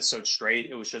 15 episodes straight,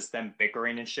 it was just them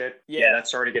bickering and shit. Yeah, that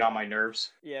started to get on my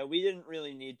nerves. Yeah, we didn't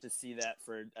really need to see that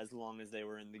for as long as they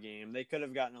were in the game. They could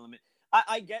have gotten a limit.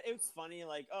 I get it's funny,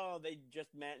 like, oh, they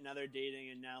just met and now they're dating,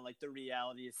 and now, like, the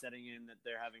reality is setting in that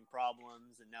they're having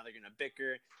problems, and now they're going to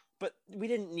bicker. But we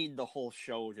didn't need the whole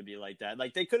show to be like that.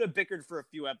 Like, they could have bickered for a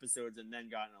few episodes and then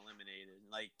gotten eliminated,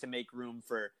 like, to make room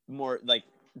for more, like,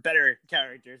 better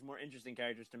characters, more interesting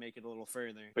characters to make it a little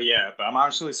further. But I'm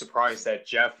honestly surprised that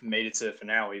Jeff made it to the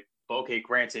finale. But okay,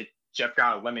 granted, Jeff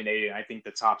got eliminated, I think,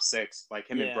 the top 6, like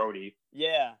him and Brody.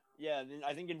 Yeah.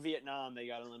 I think in Vietnam they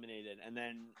got eliminated, and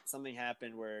then something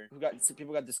happened where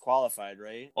people got disqualified,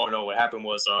 right? Oh no, what happened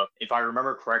was, if I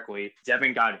remember correctly,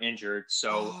 Devin got injured,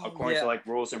 so according to like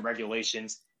rules and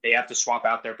regulations, they have to swap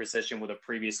out their position with a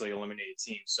previously eliminated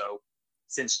team. So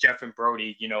since Jeff and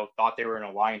Brody, thought they were in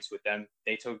alliance with them,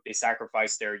 they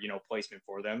sacrificed their, placement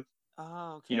for them.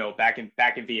 Oh, okay.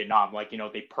 Back in Vietnam, like,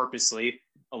 they purposely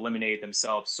eliminated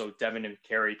themselves so Devin and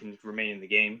Carrie can remain in the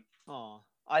game. Oh,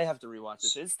 I have to rewatch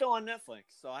this. It's still on Netflix,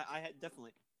 so I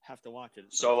definitely. have to watch it.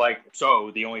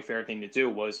 So the only fair thing to do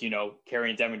was, Carrie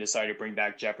and Devin decided to bring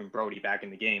back Jeff and Brody back in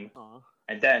the game. Aw.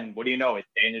 And then, what do you know?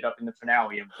 They ended up in the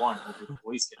finale and won over the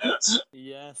police cadets.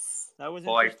 Yes, that was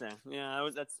Well, interesting.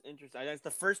 That's interesting. That's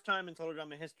the first time in Total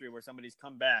Drama history where somebody's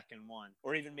come back and won,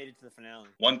 or even made it to the finale.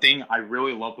 One thing, I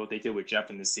really love what they did with Jeff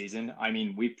in this season. I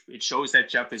mean, it shows that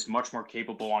Jeff is much more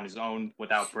capable on his own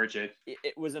without Bridget.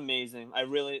 It was amazing.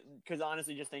 Because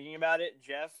honestly, just thinking about it,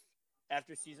 Jeff,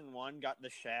 after season 1, got the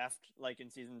shaft, like, in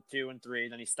season 2 and 3,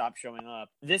 then he stopped showing up.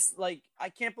 This, like, I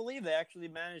can't believe they actually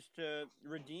managed to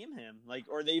redeem him, like,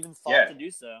 or they even thought to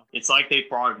do so. It's like they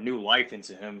brought new life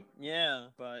into him. Yeah,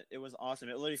 but it was awesome.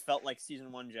 It literally felt like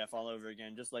season 1 Jeff all over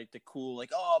again, just like the cool,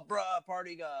 like, oh, bruh,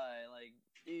 party guy, like,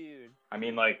 dude. I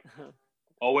mean, like,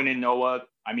 Owen and Noah,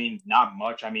 I mean, not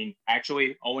much. I mean,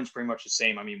 actually, Owen's pretty much the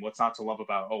same. I mean, what's not to love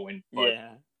about Owen? But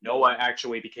yeah. Noah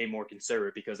actually became more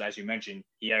considerate because, as you mentioned,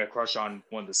 he had a crush on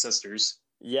one of the sisters.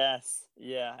 Yes,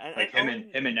 yeah. Him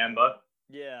and Emma.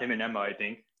 Yeah. Him and Emma, I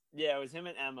think. Yeah, it was him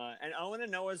and Emma. And Owen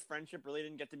and Noah's friendship really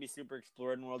didn't get to be super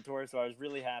explored in World Tour, so I was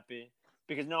really happy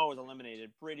because Noah was eliminated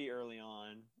pretty early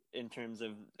on in terms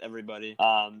of everybody.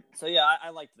 So yeah,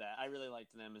 I liked that. I really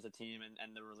liked them as a team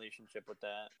and the relationship with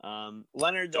that.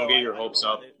 Leonard, though, don't get your hopes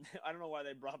up. I don't know why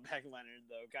they brought back Leonard,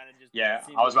 though. Kind of just. Yeah,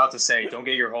 I was about to say, don't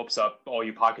get your hopes up, all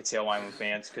you Pocket Tail Island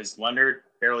fans, because Leonard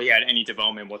barely had any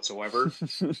development whatsoever.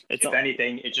 If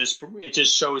anything, it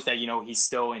just shows that he's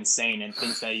still insane and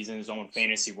thinks that he's in his own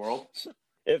fantasy world.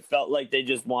 It felt like they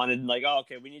just wanted, like, oh,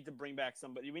 okay, we need to bring back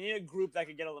somebody. We need a group that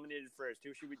could get eliminated first.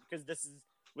 Who should we? Because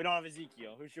we don't have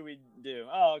Ezekiel. Who should we do?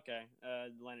 Oh, okay,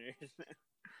 Leonard.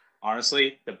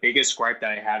 Honestly, the biggest gripe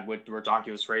that I had with the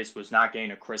Redonkulous race was not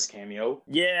getting a Chris cameo.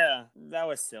 Yeah, that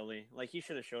was silly. Like, he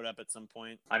should have showed up at some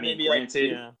point. I mean, Maybe,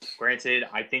 granted,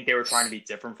 I think they were trying to be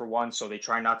different for one, so they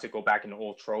try not to go back into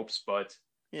old tropes, but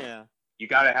yeah, you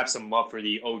gotta have some love for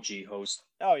the OG host.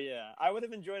 Oh, yeah. I would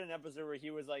have enjoyed an episode where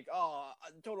he was like, oh,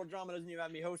 Total Drama doesn't even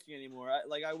have me hosting anymore.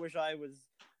 I wish I was...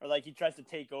 Or, like, he tries to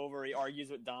take over. He argues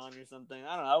with Don or something.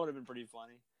 I don't know. That would have been pretty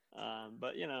funny.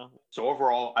 But, So,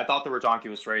 overall, I thought the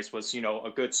Redonkulous race was,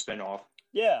 a good spinoff.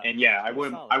 Yeah. And, yeah, I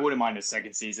wouldn't mind a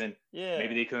second season. Yeah.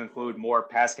 Maybe they could include more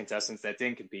past contestants that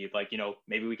didn't compete. Like,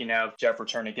 maybe we can have Jeff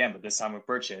return again, but this time with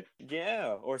Bridget.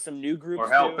 Yeah. Or some new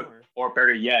groups, or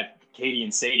better yet, Katie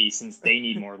and Sadie, since they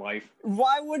need more life.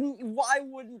 Why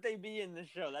wouldn't they be in the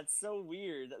show? That's so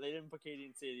weird that they didn't put Katie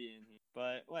and Sadie in here.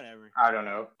 But whatever. I don't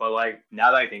know. But like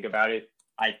now that I think about it,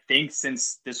 I think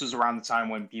since this was around the time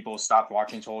when people stopped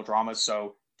watching Total Drama,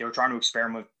 so they were trying to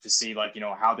experiment to see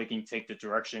how they can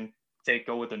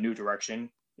go with a new direction.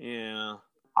 Yeah.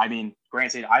 I mean,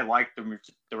 granted, I like the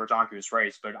Redonkulous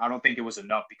race, but I don't think it was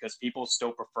enough because people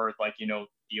still preferred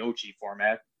the OG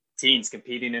format. Teens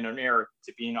competing in an air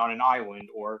to being on an island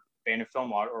or abandoned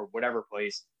film lot or whatever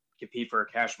place, compete for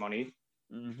cash money.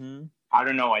 Mm-hmm. I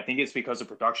don't know. I think it's because of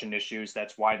production issues.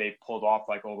 That's why they pulled off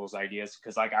all those ideas.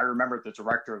 Because I remember the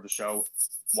director of the show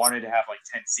wanted to have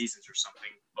 10 seasons or something,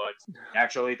 but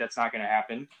actually that's not going to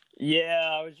happen. Yeah,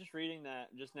 I was just reading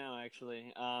that just now.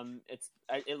 Actually,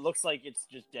 it looks like it's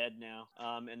just dead now.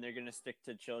 And they're going to stick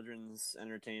to children's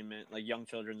entertainment, like young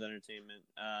children's entertainment,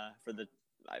 I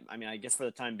guess for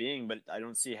the time being, but I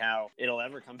don't see how it'll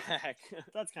ever come back.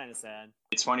 That's kind of sad.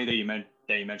 It's funny that you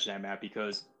mentioned that, Matt,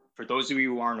 because for those of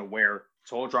you who aren't aware,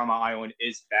 Total Drama Island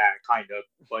is back, kind of,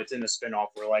 but it's in a spinoff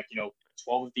where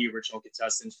 12 of the original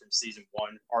contestants from season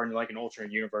 1 are in an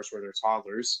alternate universe where they're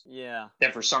toddlers. Yeah.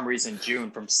 Then for some reason,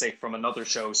 June from another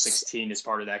show, 16, is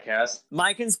part of that cast.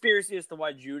 My conspiracy as to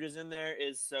why Jude is in there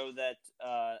is so that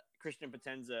Christian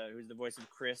Potenza, who's the voice of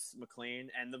Chris McLean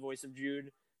and the voice of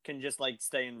Jude, can just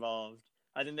stay involved.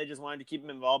 I think they just wanted to keep him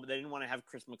involved, but they didn't want to have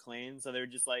Chris McLean, so they were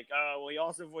just like, oh, well, he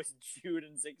also voiced Jude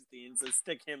in 16, so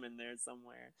stick him in there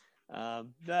somewhere.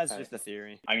 That's just a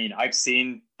theory. I mean, I've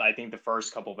seen, I think, the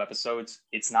first couple of episodes.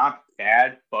 It's not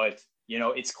bad, but,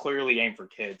 it's clearly aimed for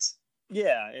kids.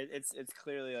 Yeah, it's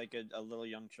clearly a little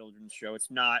young children's show.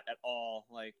 It's not at all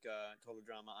like Total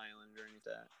Drama Island or anything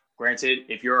like that. Granted,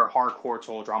 if you're a hardcore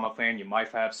Total Drama fan, you might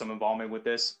have some involvement with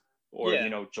this. Or,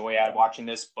 joy out of watching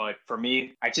this. But for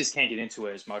me, I just can't get into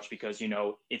it as much because,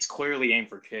 it's clearly aimed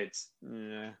for kids.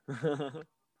 Yeah,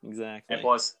 exactly. And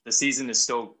plus, the season is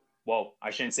still, well, I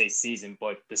shouldn't say season,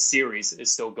 but the series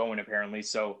is still going apparently.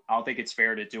 So I don't think it's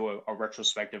fair to do a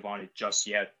retrospective on it just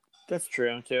yet. That's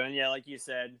true, too. And yeah, like you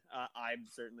said, I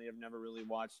certainly have never really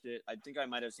watched it. I think I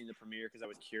might have seen the premiere because I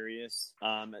was curious,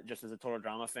 just as a Total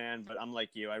Drama fan. But I'm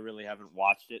like you, I really haven't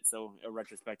watched it. So a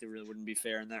retrospective really wouldn't be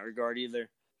fair in that regard either.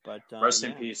 But rest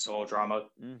in peace, Total Drama.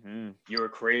 Mm-hmm. You were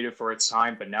created for its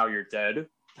time, but now you're dead.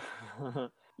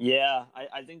 Yeah,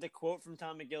 I think the quote from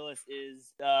Tom McGillis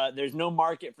is, there's no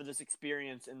market for this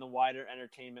experience in the wider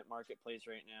entertainment marketplace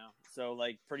right now. So,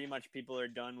 like, pretty much people are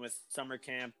done with summer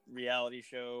camp, reality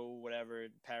show, whatever,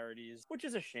 parodies, which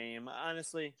is a shame.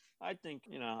 Honestly, I think,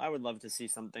 I would love to see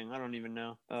something. I don't even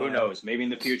know. Who knows? Maybe in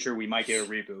the future we might get a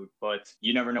reboot, but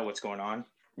you never know what's going on.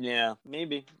 Yeah,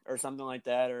 maybe. Or something like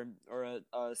that, or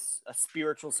a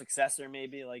spiritual successor,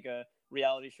 maybe, like a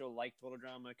reality show like Total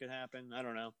Drama could happen. I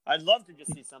don't know. I'd love to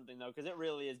just see something, though, because it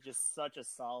really is just such a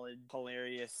solid,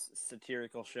 hilarious,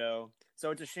 satirical show. So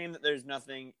it's a shame that there's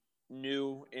nothing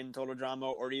new in Total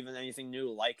Drama or even anything new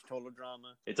like Total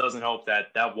Drama. It doesn't help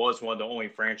that was one of the only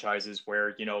franchises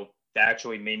where, that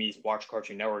actually made me watch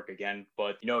Cartoon Network again.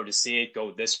 But, to see it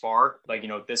go this far, like,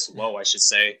 this low, I should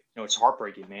say, it's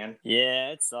heartbreaking, man.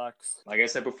 Yeah, it sucks. Like I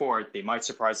said before, they might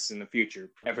surprise us in the future.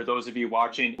 And for those of you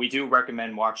watching, we do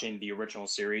recommend watching the original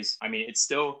series. I mean, it's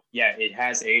still, it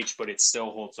has aged, but it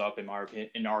still holds up in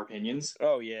our opinions.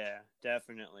 Oh, yeah,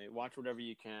 definitely. Watch whatever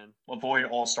you can. Avoid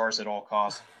All Stars at all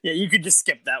costs. Yeah, you could just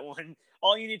skip that one.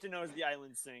 All you need to know is the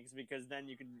island sinks, because then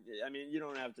you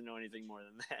don't have to know anything more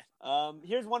than that.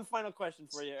 Here's one final question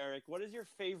for you, Eric. What is your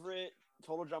favorite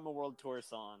Total Drama World Tour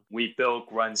song? We Built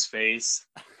Gwen's Face.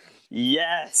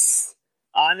 Yes.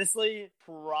 Honestly,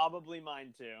 probably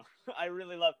mine too. I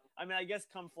really love. I guess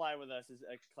 "Come Fly With Us" is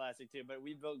a classic too, but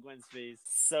 "We Built Gwen's Face,"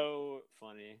 so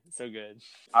funny, so good.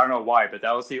 I don't know why, but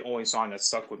that was the only song that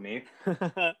stuck with me.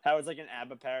 How it's like an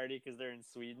ABBA parody because they're in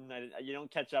Sweden. You don't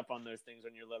catch up on those things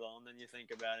when you're little, and then you think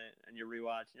about it and you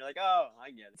rewatch, and you're like, "Oh,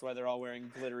 I get it." That's why they're all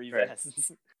wearing glittery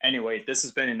vests. Anyway, this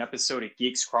has been an episode of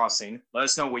Geeks Crossing. Let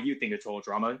us know what you think of Total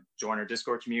Drama. Join our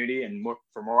Discord community and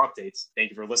for more updates.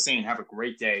 Thank you for listening and have a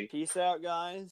great day. Peace out, guys.